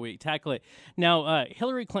until we tackle it. Now,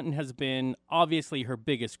 Hillary Clinton has been, obviously, her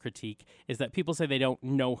biggest critique is that people say they don't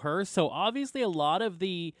know her. So obviously, a lot of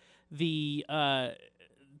the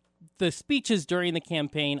speeches during the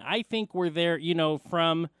campaign, I think, were there,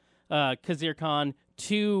 from Khizr Khan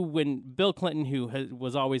to when Bill Clinton, who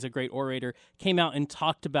was always a great orator, came out and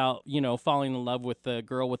talked about, falling in love with the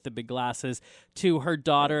girl with the big glasses, to her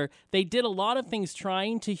daughter. They did a lot of things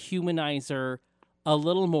trying to humanize her a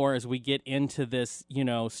little more as we get into this,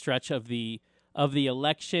 stretch of the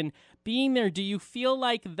election. Being there, do you feel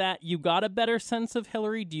like that you got a better sense of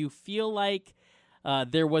Hillary? Do you feel like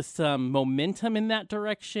there was some momentum in that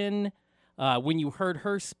direction when you heard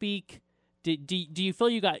her speak? Do you feel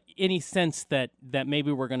you got any sense that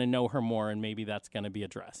maybe we're going to know her more and maybe that's going to be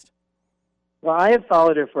addressed? Well, I have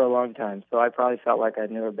followed her for a long time, so I probably felt like I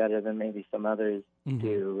knew her better than maybe some others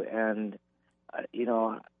do. And,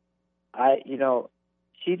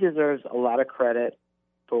 she deserves a lot of credit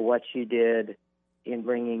for what she did in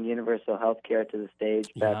bringing universal health care to the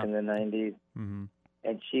stage back in the 90s. Mm-hmm.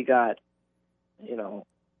 And she got,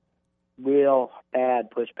 real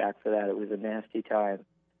bad pushback for that. It was a nasty time.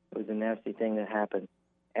 It was a nasty thing that happened.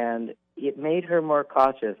 And it made her more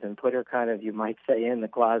cautious and put her kind of, you might say, in the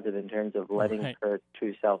closet in terms of letting her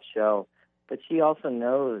true self show. But she also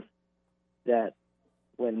knows that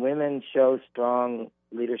when women show strong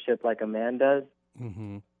leadership like a man does,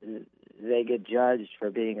 they get judged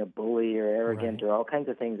for being a bully or arrogant or all kinds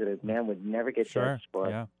of things that a man would never get judged for.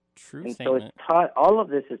 Yeah. True And statement. so it's taught, all of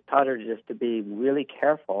this has taught her just to be really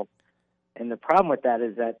careful. And the problem with that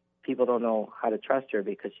is that people don't know how to trust her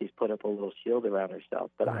because she's put up a little shield around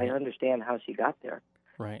herself. But I understand how she got there.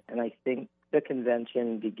 Right. And I think the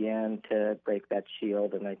convention began to break that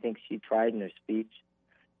shield. And I think she tried in her speech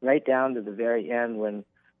right down to the very end when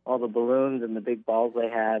all the balloons and the big balls they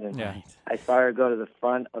had. And I saw her go to the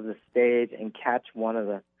front of the stage and catch one of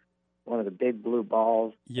the big blue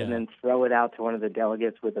balls and then throw it out to one of the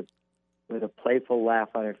delegates with a playful laugh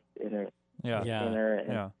on her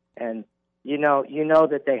and you know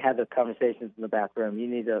that they had the conversations in the back room. You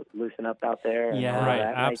need to loosen up out there. And all Right. that.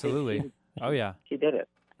 And I think Absolutely. she did it.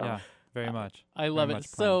 Yeah. Very much. I love Very it. much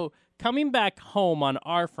So coming back home on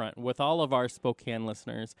our front with all of our Spokane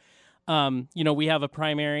listeners, we have a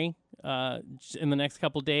primary in the next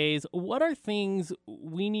couple days. What are things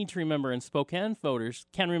we need to remember, and Spokane voters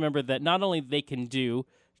can remember, that not only they can do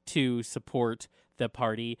to support the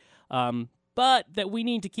party, but that we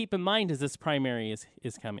need to keep in mind as this primary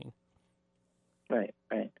is coming? Right.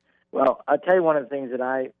 Well, I'll tell you one of the things that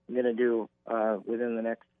I'm going to do within the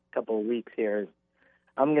next couple of weeks here is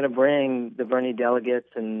I'm going to bring the Bernie delegates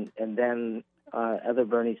and then other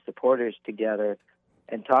Bernie supporters together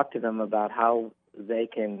and talk to them about how they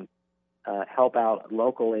can help out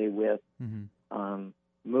locally with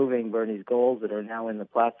moving Bernie's goals that are now in the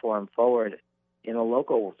platform forward in a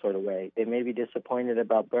local sort of way. They may be disappointed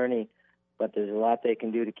about Bernie, but there's a lot they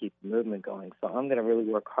can do to keep the movement going. So I'm going to really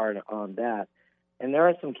work hard on that. And there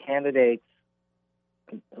are some candidates.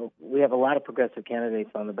 We have a lot of progressive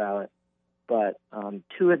candidates on the ballot, but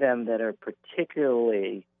two of them that are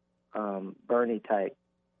particularly Bernie-type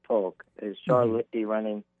folk is Charlotte Lichty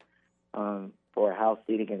running for a House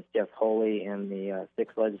seat against Jeff Holey in the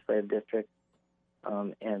 6th Legislative District,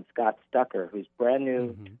 and Scott Stucker, who's brand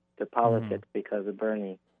new to politics because of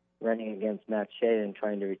Bernie, running against Matt Shea and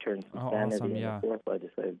trying to return some sanity in the 4th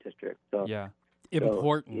Legislative District. So,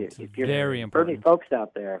 important. If you're Very important. Bernie folks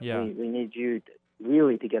out there, Yeah. we need you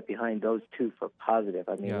really to get behind those two for positive.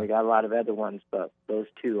 I mean, we got a lot of other ones, but those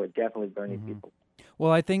two are definitely Bernie people.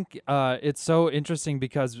 Well, I think it's so interesting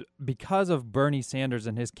because of Bernie Sanders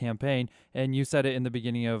and his campaign, and you said it in the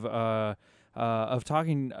beginning of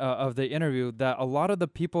talking of the interview that a lot of the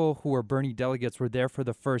people who were Bernie delegates were there for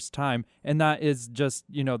the first time, and that is just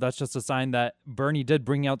that's just a sign that Bernie did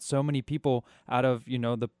bring out so many people out of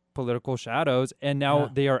the political shadows, and now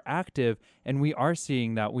they are active, and we are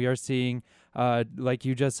seeing that. We are seeing, like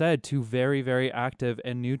you just said, two very, very active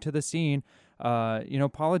and new to the scene,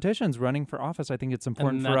 politicians running for office. I think it's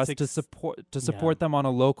important for us to support them on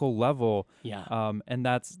a local level. Yeah. And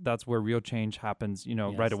that's where real change happens,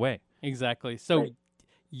 right away. Exactly. So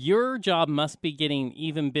your job must be getting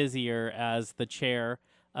even busier as the chair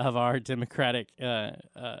of our Democratic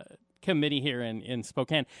committee here in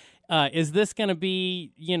Spokane. Is this going to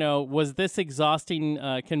be, was this exhausting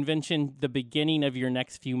convention the beginning of your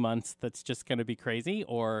next few months that's just going to be crazy?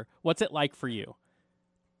 Or what's it like for you?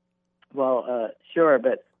 Well, sure,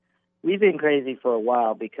 but we've been crazy for a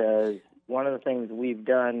while because one of the things we've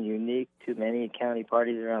done unique to many county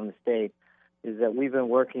parties around the state is that we've been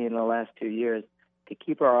working in the last 2 years to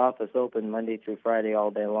keep our office open Monday through Friday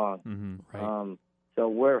all day long. Mm-hmm. Right. So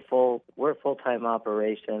we're a full-time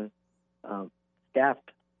operation,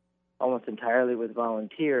 staffed almost entirely with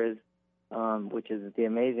volunteers, which is the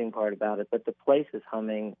amazing part about it. But the place is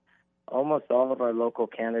humming. Almost all of our local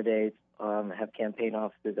candidates have campaign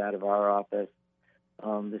offices out of our office.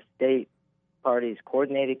 The state party's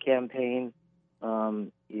coordinated campaign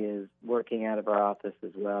is working out of our office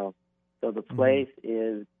as well. So the place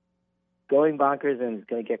is going bonkers and it's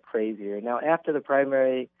going to get crazier. Now, after the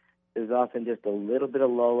primary, there's often just a little bit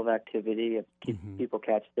of lull of activity. People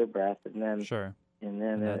catch their breath, and then Sure. And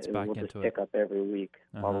then And it will just pick up every week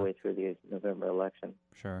all the way through the November election.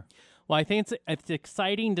 Sure. Well, I think it's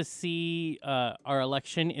exciting to see our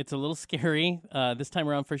election. It's a little scary this time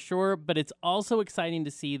around for sure, but it's also exciting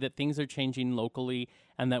to see that things are changing locally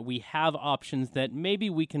and that we have options that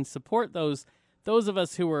maybe we can support those of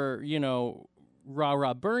us who are,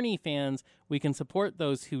 rah-rah Bernie fans. We can support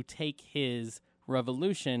those who take his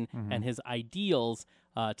revolution and his ideals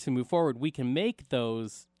to move forward. We can make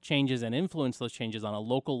those changes and influence those changes on a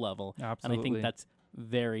local level. Absolutely. And I think that's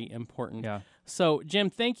very important. Yeah. So, Jim,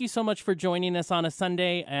 thank you so much for joining us on a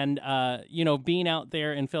Sunday and, being out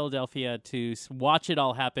there in Philadelphia to watch it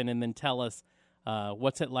all happen and then tell us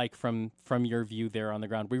what's it like from your view there on the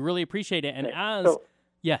ground. We really appreciate it. And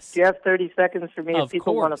yes. Do you have 30 seconds for me? Of If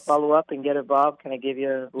people want to follow up and get involved, can I give you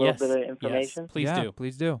a little bit of information? Yes,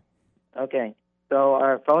 Please do. Okay. So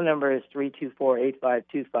our phone number is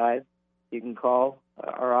 324-8525. You can call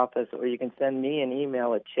our office, or you can send me an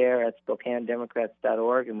email at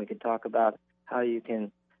chair@SpokaneDemocrats.org, and we can talk about how you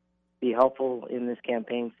can be helpful in this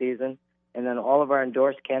campaign season. And then all of our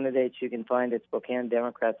endorsed candidates you can find at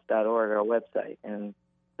SpokaneDemocrats.org, our website. And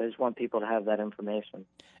I just want people to have that information.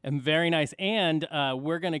 And very nice. And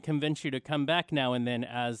we're going to convince you to come back now and then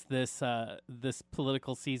as this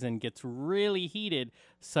political season gets really heated.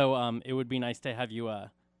 So it would be nice to have you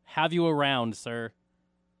around, sir.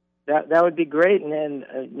 That would be great, and then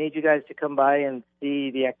I need you guys to come by and see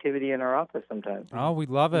the activity in our office sometime. Oh, we'd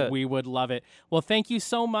love it. We would love it. Well, thank you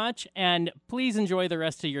so much, and please enjoy the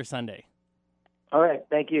rest of your Sunday. All right.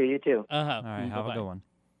 Thank you. You too. All right. Have Bye-bye. a good one.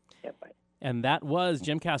 Yeah, bye. And that was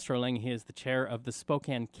Jim Castroling. He is the chair of the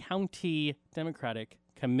Spokane County Democratic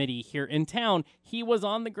Committee here in town. He was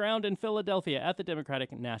on the ground in Philadelphia at the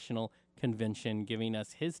Democratic National Convention giving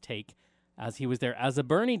us his take as he was there as a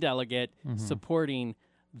Bernie delegate supporting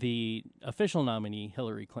the official nominee,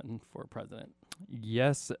 Hillary Clinton, for president.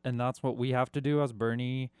 Yes, and that's what we have to do as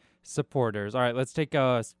Bernie supporters. All right, let's take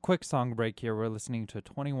a quick song break here. We're listening to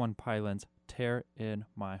 21 Pilots, Tear in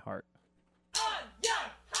My Heart.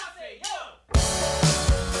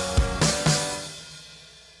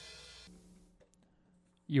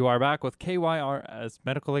 You are back with KYRS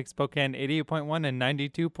Medical Lake Spokane 88.1 and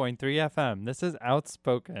 92.3 FM. This is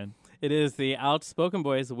Outspoken. It is the Outspoken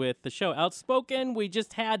Boys with the show Outspoken. We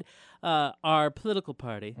just had our political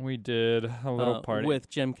party. We did a little party with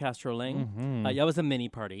Jim Castroling. That was a mini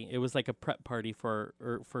party. It was like a prep party for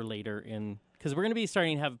later in, because we're going to be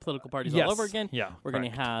starting to have political parties all over again. Yeah, we're going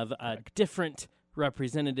to have different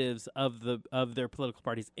representatives of their political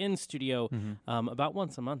parties in studio about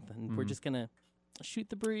once a month, and we're just going to shoot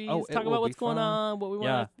the breeze, talk about what's going on, what we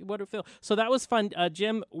want, what we feel. So that was fun.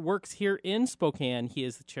 Jim works here in Spokane. He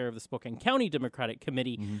is the chair of the Spokane County Democratic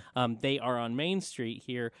Committee. They are on Main Street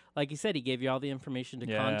here. Like he said, he gave you all the information to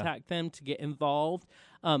contact them to get involved.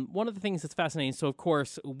 One of the things that's fascinating, so of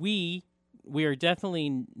course we are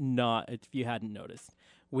definitely not, if you hadn't noticed,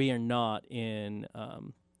 we are not in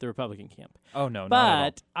the Republican camp. Oh no,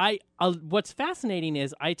 not at But what's fascinating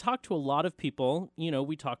is I talk to a lot of people.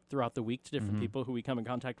 We talk throughout the week to different Mm-hmm. people who we come in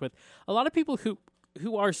contact with. A lot of people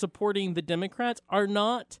who are supporting the Democrats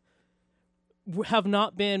have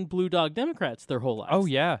not been blue dog Democrats their whole lives. all. Oh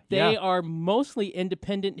yeah, They yeah. are mostly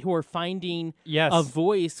independent who are finding Yes. a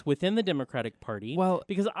voice within the Democratic Party. Well,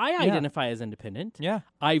 because I identify as independent. yeah.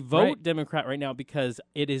 I vote Right. Democrat right now because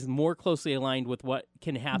it is more closely aligned with what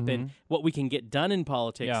can happen, what we can get done in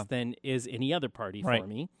politics Mm-hmm. Yeah. than is any other party Right. for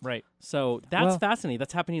me. Right. So that's Well, fascinating.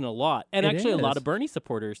 That's happening a lot. And it actually, a lot is. of Bernie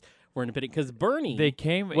supporters were independent because Bernie They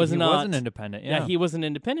came. was he not wasn't independent. Yeah. he wasn't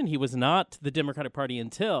independent. He was not the Democratic Party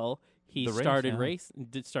until he The race, started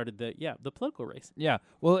the political race. Yeah.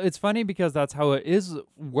 Well, it's funny because that's how it is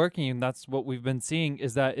working. And that's what we've been seeing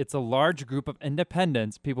is that it's a large group of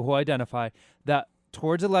independents, people who identify that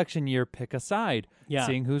towards election year pick a side, Yeah.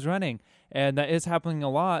 seeing who's running. And that is happening a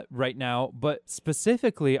lot right now. But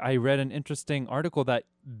specifically, I read an interesting article that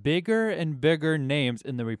bigger and bigger names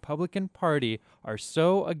in the Republican Party are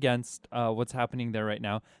so against what's happening there right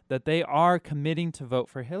now that they are committing to vote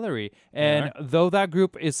for Hillary. And though that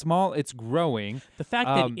group is small, it's growing. The fact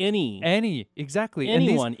that Exactly. And these-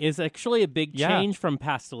 anyone is actually a big Yeah. change from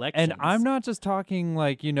past elections. And I'm not just talking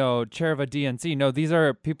like, chair of a DNC. No, these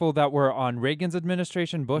are people that were on Reagan's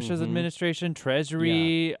administration, Bush's administration,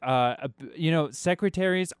 Treasury,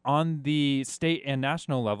 secretaries on the state and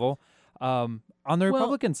national level on the Well-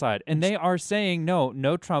 Republican side. And they are saying,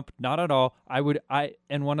 no Trump, not at all.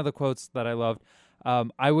 And one of the quotes that I loved,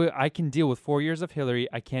 I can deal with 4 years of Hillary.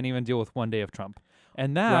 I can't even deal with 1 day of Trump.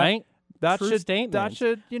 And that, right? that True should, statement. that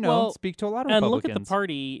should, Well, speak to a lot of And Republicans. look at the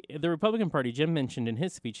party, the Republican Party. Jim mentioned in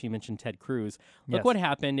his speech, he mentioned Ted Cruz. Look Yes. what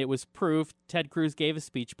happened. It was proof Ted Cruz gave a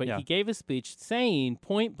speech, but Yeah. he gave a speech saying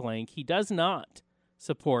point blank he does not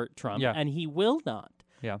support Trump, Yeah. and he will not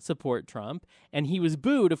Yeah. support Trump. And he was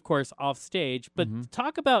booed, of course, off stage. But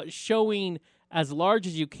talk about showing as large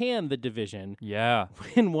as you can the division Yeah.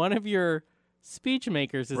 when one of your speech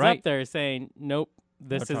makers is Right. up there saying, nope,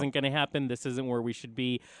 this Trump. isn't going to happen. This isn't where we should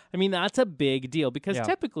be. I mean, that's a big deal because Yeah.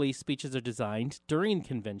 typically speeches are designed during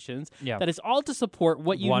conventions. Yeah. That is all to support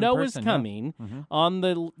what you One know person, is yeah. coming on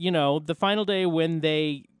the final day when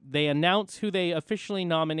they announce who they officially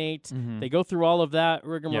nominate. They go through all of that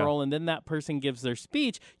rigmarole, and then that person gives their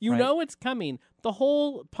speech. You Right. know it's coming. The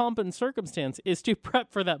whole pomp and circumstance is to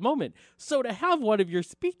prep for that moment. So to have one of your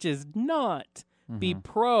speeches not be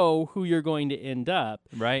pro who you're going to end up,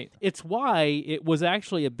 Right. it's why it was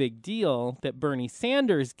actually a big deal that Bernie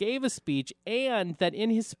Sanders gave a speech, and that in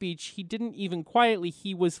his speech he didn't even quietly,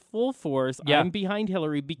 he was full force. Yeah. I'm behind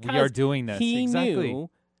Hillary because We are doing this. he Exactly. knew,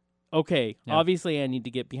 okay, Yeah. obviously I need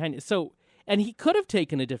to get behind it. So, and he could have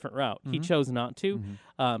taken a different route. He chose not to.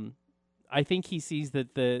 I think he sees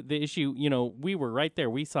that the issue, we were right there.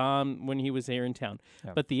 We saw him when he was here in town.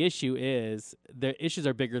 Yeah. But the issue is, the issues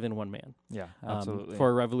are bigger than one man. Yeah, absolutely. For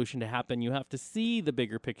a revolution to happen, you have to see the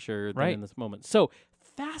bigger picture than Right. in this moment. So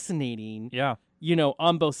fascinating, yeah.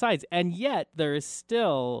 on both sides. And yet there is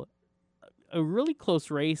still a really close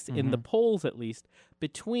race, in the polls at least,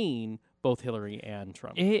 between both Hillary and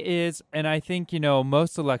Trump. It is, and I think,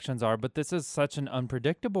 most elections are, but this is such an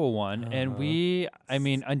unpredictable one. And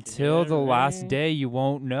until the last Scary. day, you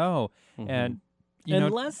won't know. And,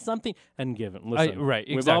 Unless something, and given, listen, right,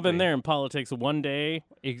 we've all been exactly. there in politics. One day,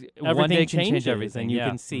 one everything day can changes, change everything. and you yeah.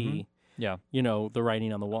 can see, Yeah. the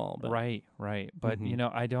writing on the wall. But Right. But,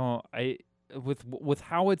 Mhm. with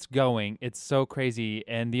how it's going, it's so crazy.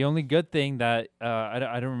 And the only good thing that, I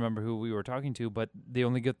don't remember who we were talking to, but the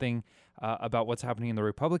only good thing about what's happening in the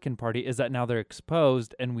Republican Party is that now they're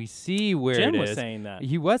exposed and we see where Jim it was is. saying that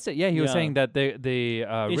He was, he was Yeah. saying that the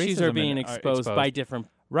issues racism are being exposed by different.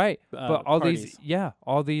 right, but all parties.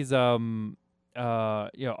 all these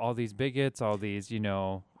all these bigots, all these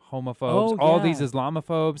homophobes, Oh, all yeah. these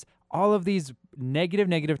Islamophobes, all of these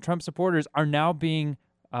negative Trump supporters are now being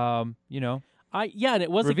And it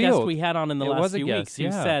was a guest revealed. we had on in the It last was a few guest, weeks who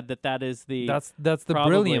yeah. said that is the that's the probably-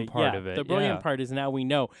 brilliant part yeah, of it. The brilliant yeah. part is now we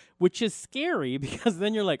know, which is scary because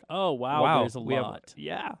then you're like, oh wow, there's a we have- lot.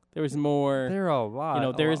 yeah, There's more. there are a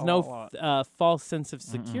lot. There a is lot, no a lot. false sense of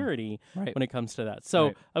security Right. when it comes to that. So,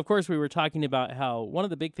 Right. of course, we were talking about how one of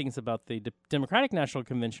the big things about the Democratic National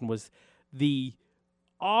Convention was the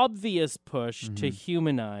obvious push to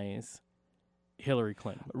humanize Hillary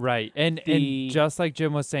Clinton. Right, and just like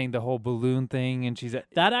Jim was saying, the whole balloon thing, and she's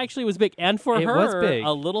That actually was big. And for It her, was big.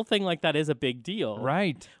 a little thing like that is a big deal.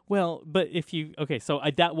 right. Well, but if you so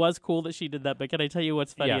that was cool that she did that. But can I tell you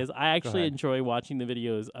what's funny Yeah, is I actually ahead. enjoy watching the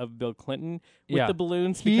videos of Bill Clinton with Yeah. the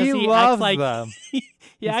balloons He because he loves acts like them. he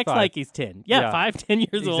He's acts 5. like he's 10. Yeah, Yeah. 5, 10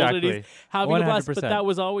 years old, and he's Exactly. having a blast. But 100%. that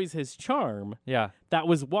was always his charm. Yeah. That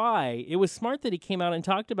was why it was smart that he came out and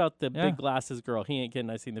talked about the Yeah. big glasses girl. He ain't kidding.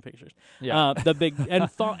 I've seen the pictures. Yeah. The big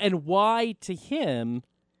and why to him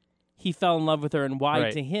he fell in love with her, and why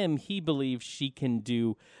Right. to him he believes she can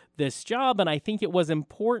do this job. And I think it was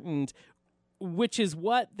important, which is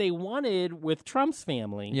what they wanted with Trump's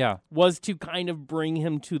family. Yeah. Was to kind of bring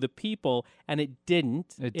him to the people, and it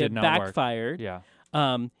didn't. It did not work. backfired. Yeah.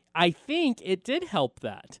 I think it did help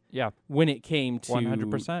that Yeah. when it came to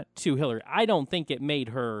 100%. to Hillary. I don't think it made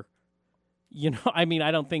her, I mean, I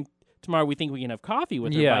don't think tomorrow we think we can have coffee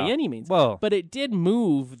with her Yeah. by any means. Well. But it did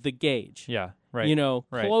move the gauge. Yeah. Right.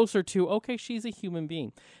 Right. Closer to, okay, she's a human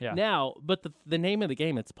being. Yeah. Now, but the name of the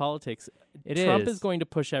game, it's politics. It Trump is. is going to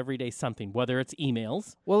push every day something, whether it's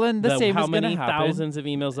emails, Well, and the same how is going many to happen thousands of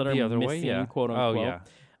emails that are the other missing, way. Yeah. quote unquote. Oh yeah.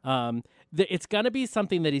 It's going to be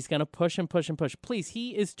something that he's going to push and push and push. Please,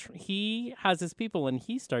 he has his people, and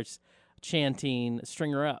he starts chanting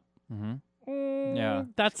 "String her up." Mm-hmm. Yeah.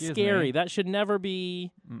 That's Excuse scary. me. That should never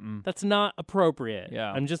be. Mm-mm. That's not appropriate.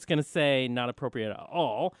 Yeah. I'm just gonna say not appropriate at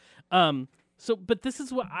all. But this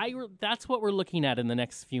is what that's what we're looking at in the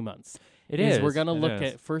next few months. It is. We're gonna It look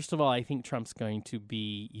is. at, first of all, I think Trump's going to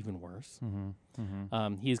be even worse. Mm-hmm.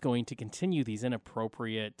 Mm-hmm. He is going to continue these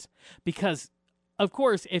inappropriate, because of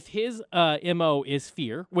course, if his MO is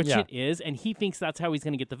fear, which Yeah. it is, and he thinks that's how he's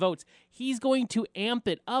going to get the votes, he's going to amp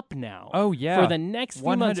it up now. Oh yeah. For the next few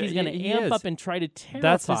months, 100 he's going to he amp is. up and try to terrify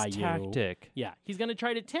That's his you. tactic. Yeah, he's going to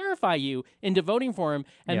try to terrify you into voting for him,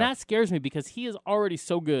 and Yeah. that scares me because he is already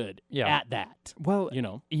so good Yeah. at that. Well,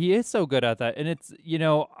 he is so good at that. And it's,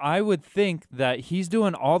 I would think that he's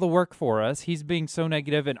doing all the work for us. He's being so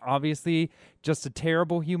negative and obviously just a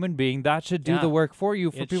terrible human being. That should do Yeah. the work for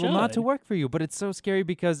you, for It people not to should. work for you. But it's so scary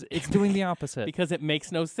because it's doing the opposite. Because it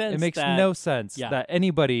makes no sense. It makes that- no sense Yeah. that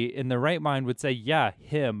anybody in their right mind would say, yeah,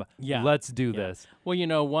 him, Yeah. let's do Yeah. this.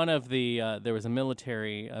 Well, one of the there was a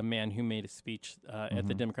man who made a speech at Mm-hmm.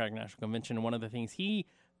 the Democratic National Convention, and one of the things he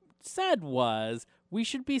said was, we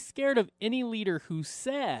should be scared of any leader who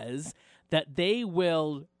says that they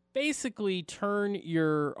will basically turn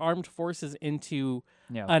your armed forces into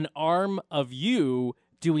Yeah. an arm of you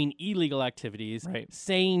doing illegal activities, Right.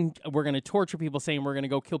 saying we're going to torture people, saying we're going to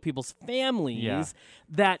go kill people's families, Yeah.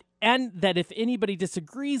 that if anybody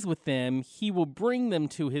disagrees with them, he will bring them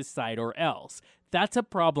to his side or else. That's a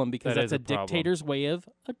problem because That that's is a a problem. dictator's way of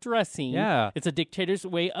addressing. Yeah. It's a dictator's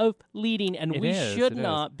way of leading, and It we is, should it is.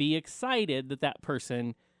 not be excited that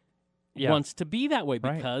person Yeah. wants to be that way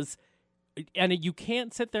Right. because and you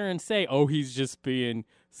can't sit there and say, "Oh, he's just being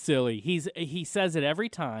silly." He says it every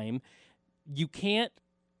time. You can't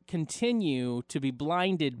continue to be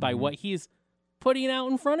blinded by Mm-hmm. what he's putting out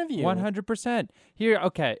in front of you. 100%. Here,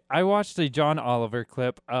 okay, I watched a John Oliver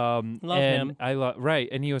clip. Love and him. I love right,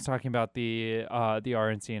 and he was talking about the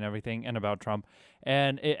RNC and everything, and about Trump.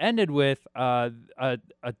 And it ended with a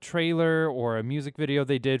trailer or a music video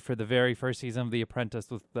they did for the very first season of The Apprentice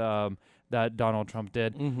with that Donald Trump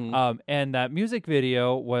did. Mhm. And that music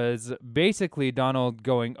video was basically Donald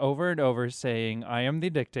going over and over saying, "I am the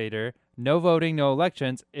dictator. No voting, no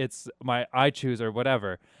elections. It's I choose or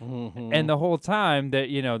whatever." Mhm. And the whole time that,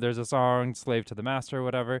 there's a song, Slave to the Master or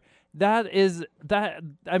whatever,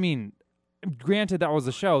 granted that was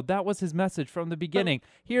a show, that was his message from the beginning.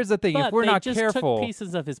 Here's the thing, But if we're they not just careful, took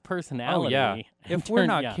pieces of his personality. and if we're turned-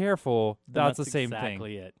 not yeah, careful, then that's the same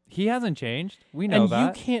exactly thing. It. He hasn't changed. We know And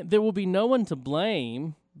that. you can't. There will be no one to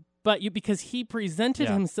blame, but because he presented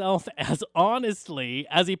Yeah. himself as honestly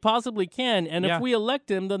as he possibly can. And Yeah. if we elect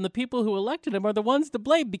him, then the people who elected him are the ones to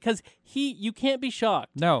blame because you can't be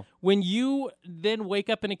shocked. No. When you then wake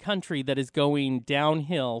up in a country that is going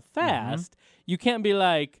downhill fast, you can't be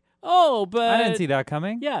like, "Oh, but Mm-hmm. I didn't see that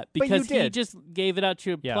coming. Yeah, But you because he did. just gave it out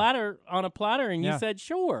to Yeah. on a platter, and you Yeah. said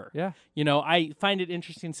sure. Yeah. I find it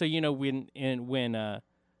interesting. So when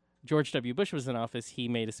George W. Bush was in office, he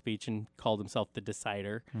made a speech and called himself the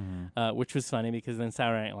Decider, which was funny because then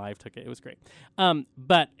Saturday Night Live took it. It was great.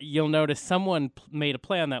 But you'll notice someone made a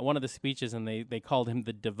play on that one of the speeches, and they called him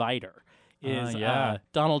the Divider. Is yeah.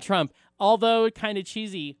 Donald Trump? Although kind of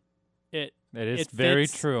cheesy, it It is it very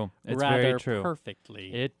fits true. It's rather very true.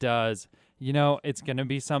 perfectly. It does. It's going to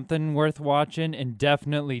be something worth watching and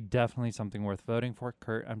definitely something worth voting for.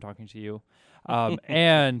 Kurt, I'm talking to you.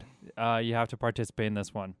 And you have to participate in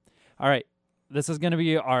this one. All right. This is going to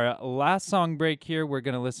be our last song break here. We're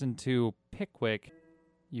going to listen to Pickwick.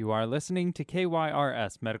 You are listening to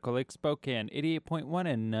KYRS Medical Lake Spokane, 88.1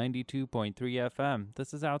 and 92.3 FM.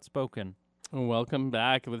 This is Outspoken. Welcome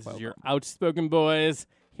back. This is your Outspoken Boys.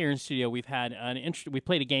 Here in studio, we've had we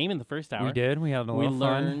played a game in the first hour. We did. We had a We little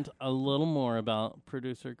fun. learned a little more about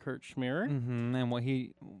producer Kurt Schmerer. And what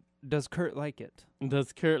does Kurt like it?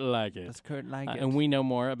 Does Kurt like it? Does Kurt like it? And we know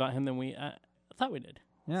more about him than we thought we did.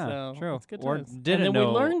 Yeah, so true. It's good Or times. didn't and then know.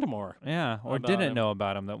 we learned more. Yeah, or about didn't him. know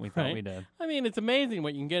about him that we thought Right. we did. I mean, it's amazing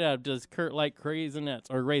what you can get out of does Kurt like raisinets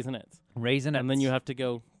or raisinets. Raisinets. And then you have to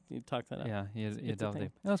go you talk that up. Yeah, you It's a delved thing.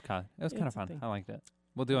 deep. It was kind of It's a fun. thing. I liked it.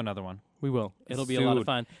 We'll do another one. We will. It'll be a lot of Soon.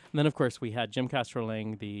 fun. And then, of course, we had Jim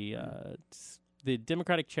Castro-Lang, the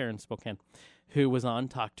Democratic chair in Spokane, who was on,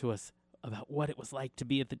 talked to us about what it was like to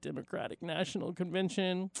be at the Democratic National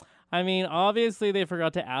Convention. I mean, obviously, they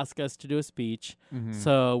forgot to ask us to do a speech,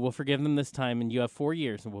 so we'll forgive them this time, and you have 4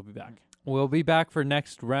 years, and we'll be back. We'll be back for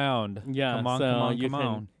next round. Yeah, Come on, so come on, you come can,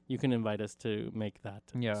 on. You can invite us to make that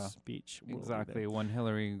Yeah, speech. We'll be Exactly. there. When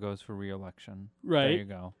Hillary goes for re-election. Right. There you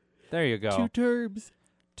go. There you go. 2 terms.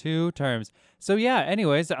 2 terms. So yeah,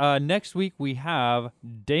 anyways, next week we have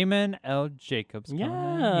Damon L. Jacobs. Yeah.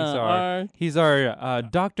 coming. He's our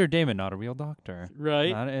Dr. Damon, not a real doctor.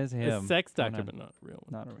 Right. That is A him. sex Oh, doctor, no, but not a real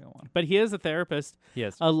one. not a real one. But he is a therapist,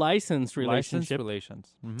 Yes. a licensed Licensed relationship.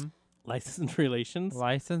 relations. Mm-hmm. Licensed relations.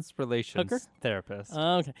 Licensed relations Hooker? therapist.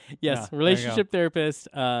 Okay. Yes, Yeah, there you relationship therapist.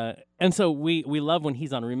 And so we love when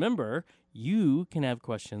he's on. Remember, you can have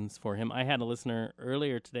questions for him. I had a listener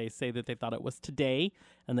earlier today say that they thought it was today,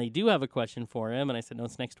 and they do have a question for him. And I said, no,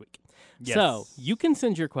 it's next week. Yes. So you can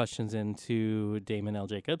send your questions in to Damon L.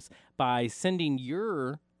 Jacobs by sending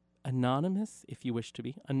your anonymous, if you wish to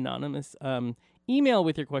be anonymous, email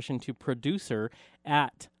with your question to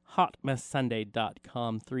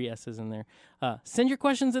producer@hotmesssunday.com. 3 S's in there. Send your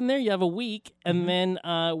questions in there. You have a week, and then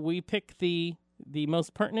we pick the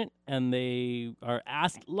most pertinent, and they are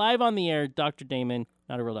asked live on the air. Dr. Damon,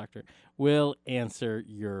 not a real doctor, will answer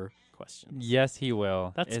your questions. Yes, he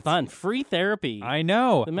will. That's It's- fun. Free therapy. I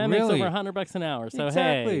know. The man really. makes over $100 an hour. So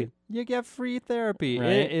exactly. hey, You get free therapy. Right?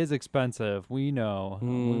 It is expensive. We know.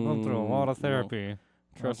 We've gone through a lot of no. therapy.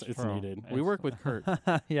 trust That's it's true. needed. We work with Kurt.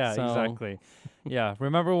 Yeah, So- exactly. Yeah.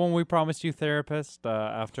 Remember when we promised you therapist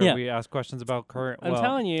after Yeah. we asked questions about Kurt? I'm Well,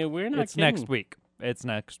 telling you, we're not it's kidding. next week. It's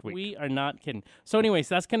next week. We are not kidding. So, anyways,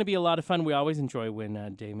 that's going to be a lot of fun. We always enjoy when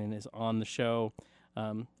Damon is on the show.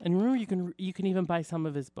 And remember, you can even buy some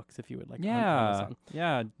of his books if you would like. On yeah. Amazon.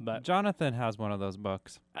 Yeah. But- Jonathan has one of those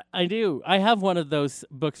books. I do. I have one of those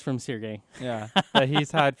books from Sergey. Yeah. That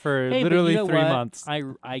he's had for Hey, but literally you know 3 what? months.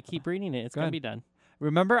 I keep reading it. It's going to Good. be done.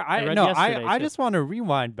 Remember, I read no, yesterday, I too. just want to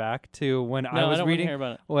rewind back to when No, I was don't reading want to hear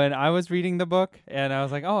about it. when I was reading the book, and I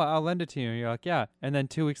was like, "Oh, I'll lend it to you." And you're like, "Yeah." And then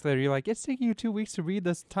 2 weeks later, you're like, "It's taking you 2 weeks to read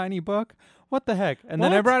this tiny book. What the heck?" And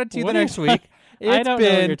then I What? brought it to you What the are you next week. I It's don't know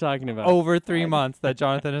what you're been talking about. over 3 months that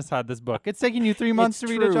Jonathan has had this book. It's taking you 3 months It's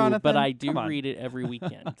to read true, it, Jonathan. but I do Come on. read it every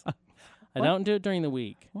weekend. I What? don't do it during the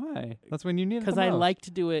week. Why? That's when you need it. Because the I most. like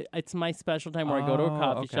to do it. It's my special time where I go to a Oh,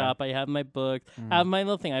 coffee okay. shop. I have my book. I have my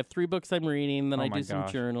little thing. I have 3 books I'm reading. Then Oh I my do some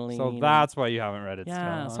gosh. journaling. So and- that's why you haven't read it.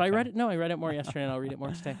 yeah. Still. So I Okay. read it. No, I read it more yesterday, and I'll read it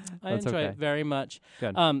more today. I That's enjoy okay. it very much.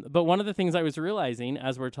 Good. But one of the things I was realizing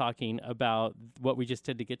as we're talking about what we just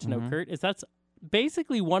did to get to know Kurt is that's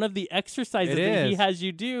basically one of the exercises It that he is. has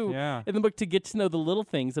you do Yeah. in the book to get to know the little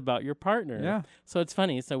things about your partner. Yeah. So it's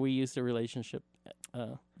funny. So we used a relationship.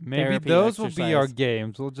 Maybe therapy those will be our exercise.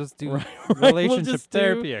 games. We'll just do Right, we'll relationship just do-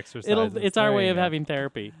 therapy exercises. It's our There way you of go. having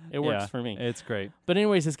therapy. It works Yeah, for me. It's great. But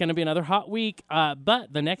anyways, it's going to be another hot week.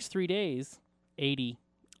 But the next 3 days, 80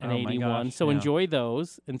 and Oh my 81. gosh, So yeah. enjoy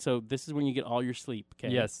those. And so this is when you get all your sleep.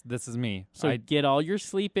 Okay. Yes, this is me. So get all your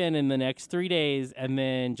sleep in the next 3 days, and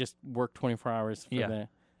then just work 24 hours for Yeah. the.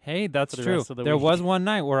 Hey, that's for the true. rest of the There week. was one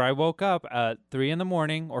night where I woke up at 3 in the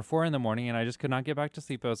morning or 4 in the morning, and I just could not get back to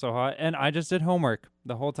sleep. It was so hot, and I just did homework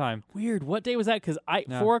the whole time. Weird. What day was that? Because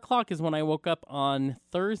Yeah. 4 o'clock is when I woke up on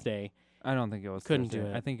Thursday. I don't think it was Couldn't Thursday. do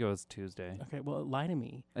it. I think it was Tuesday. Okay, well, lie to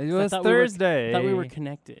me. It So I was thought we were- Thursday. I thought we were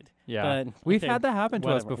connected. Yeah, but, we've okay, had that happen to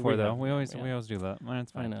us whatever. before, We though. have. We always Yeah. do that. Well,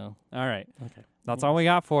 it's I fine. know. All right, Okay. that's all we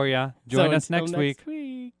got for you. Join So us until next week.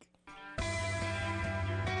 week.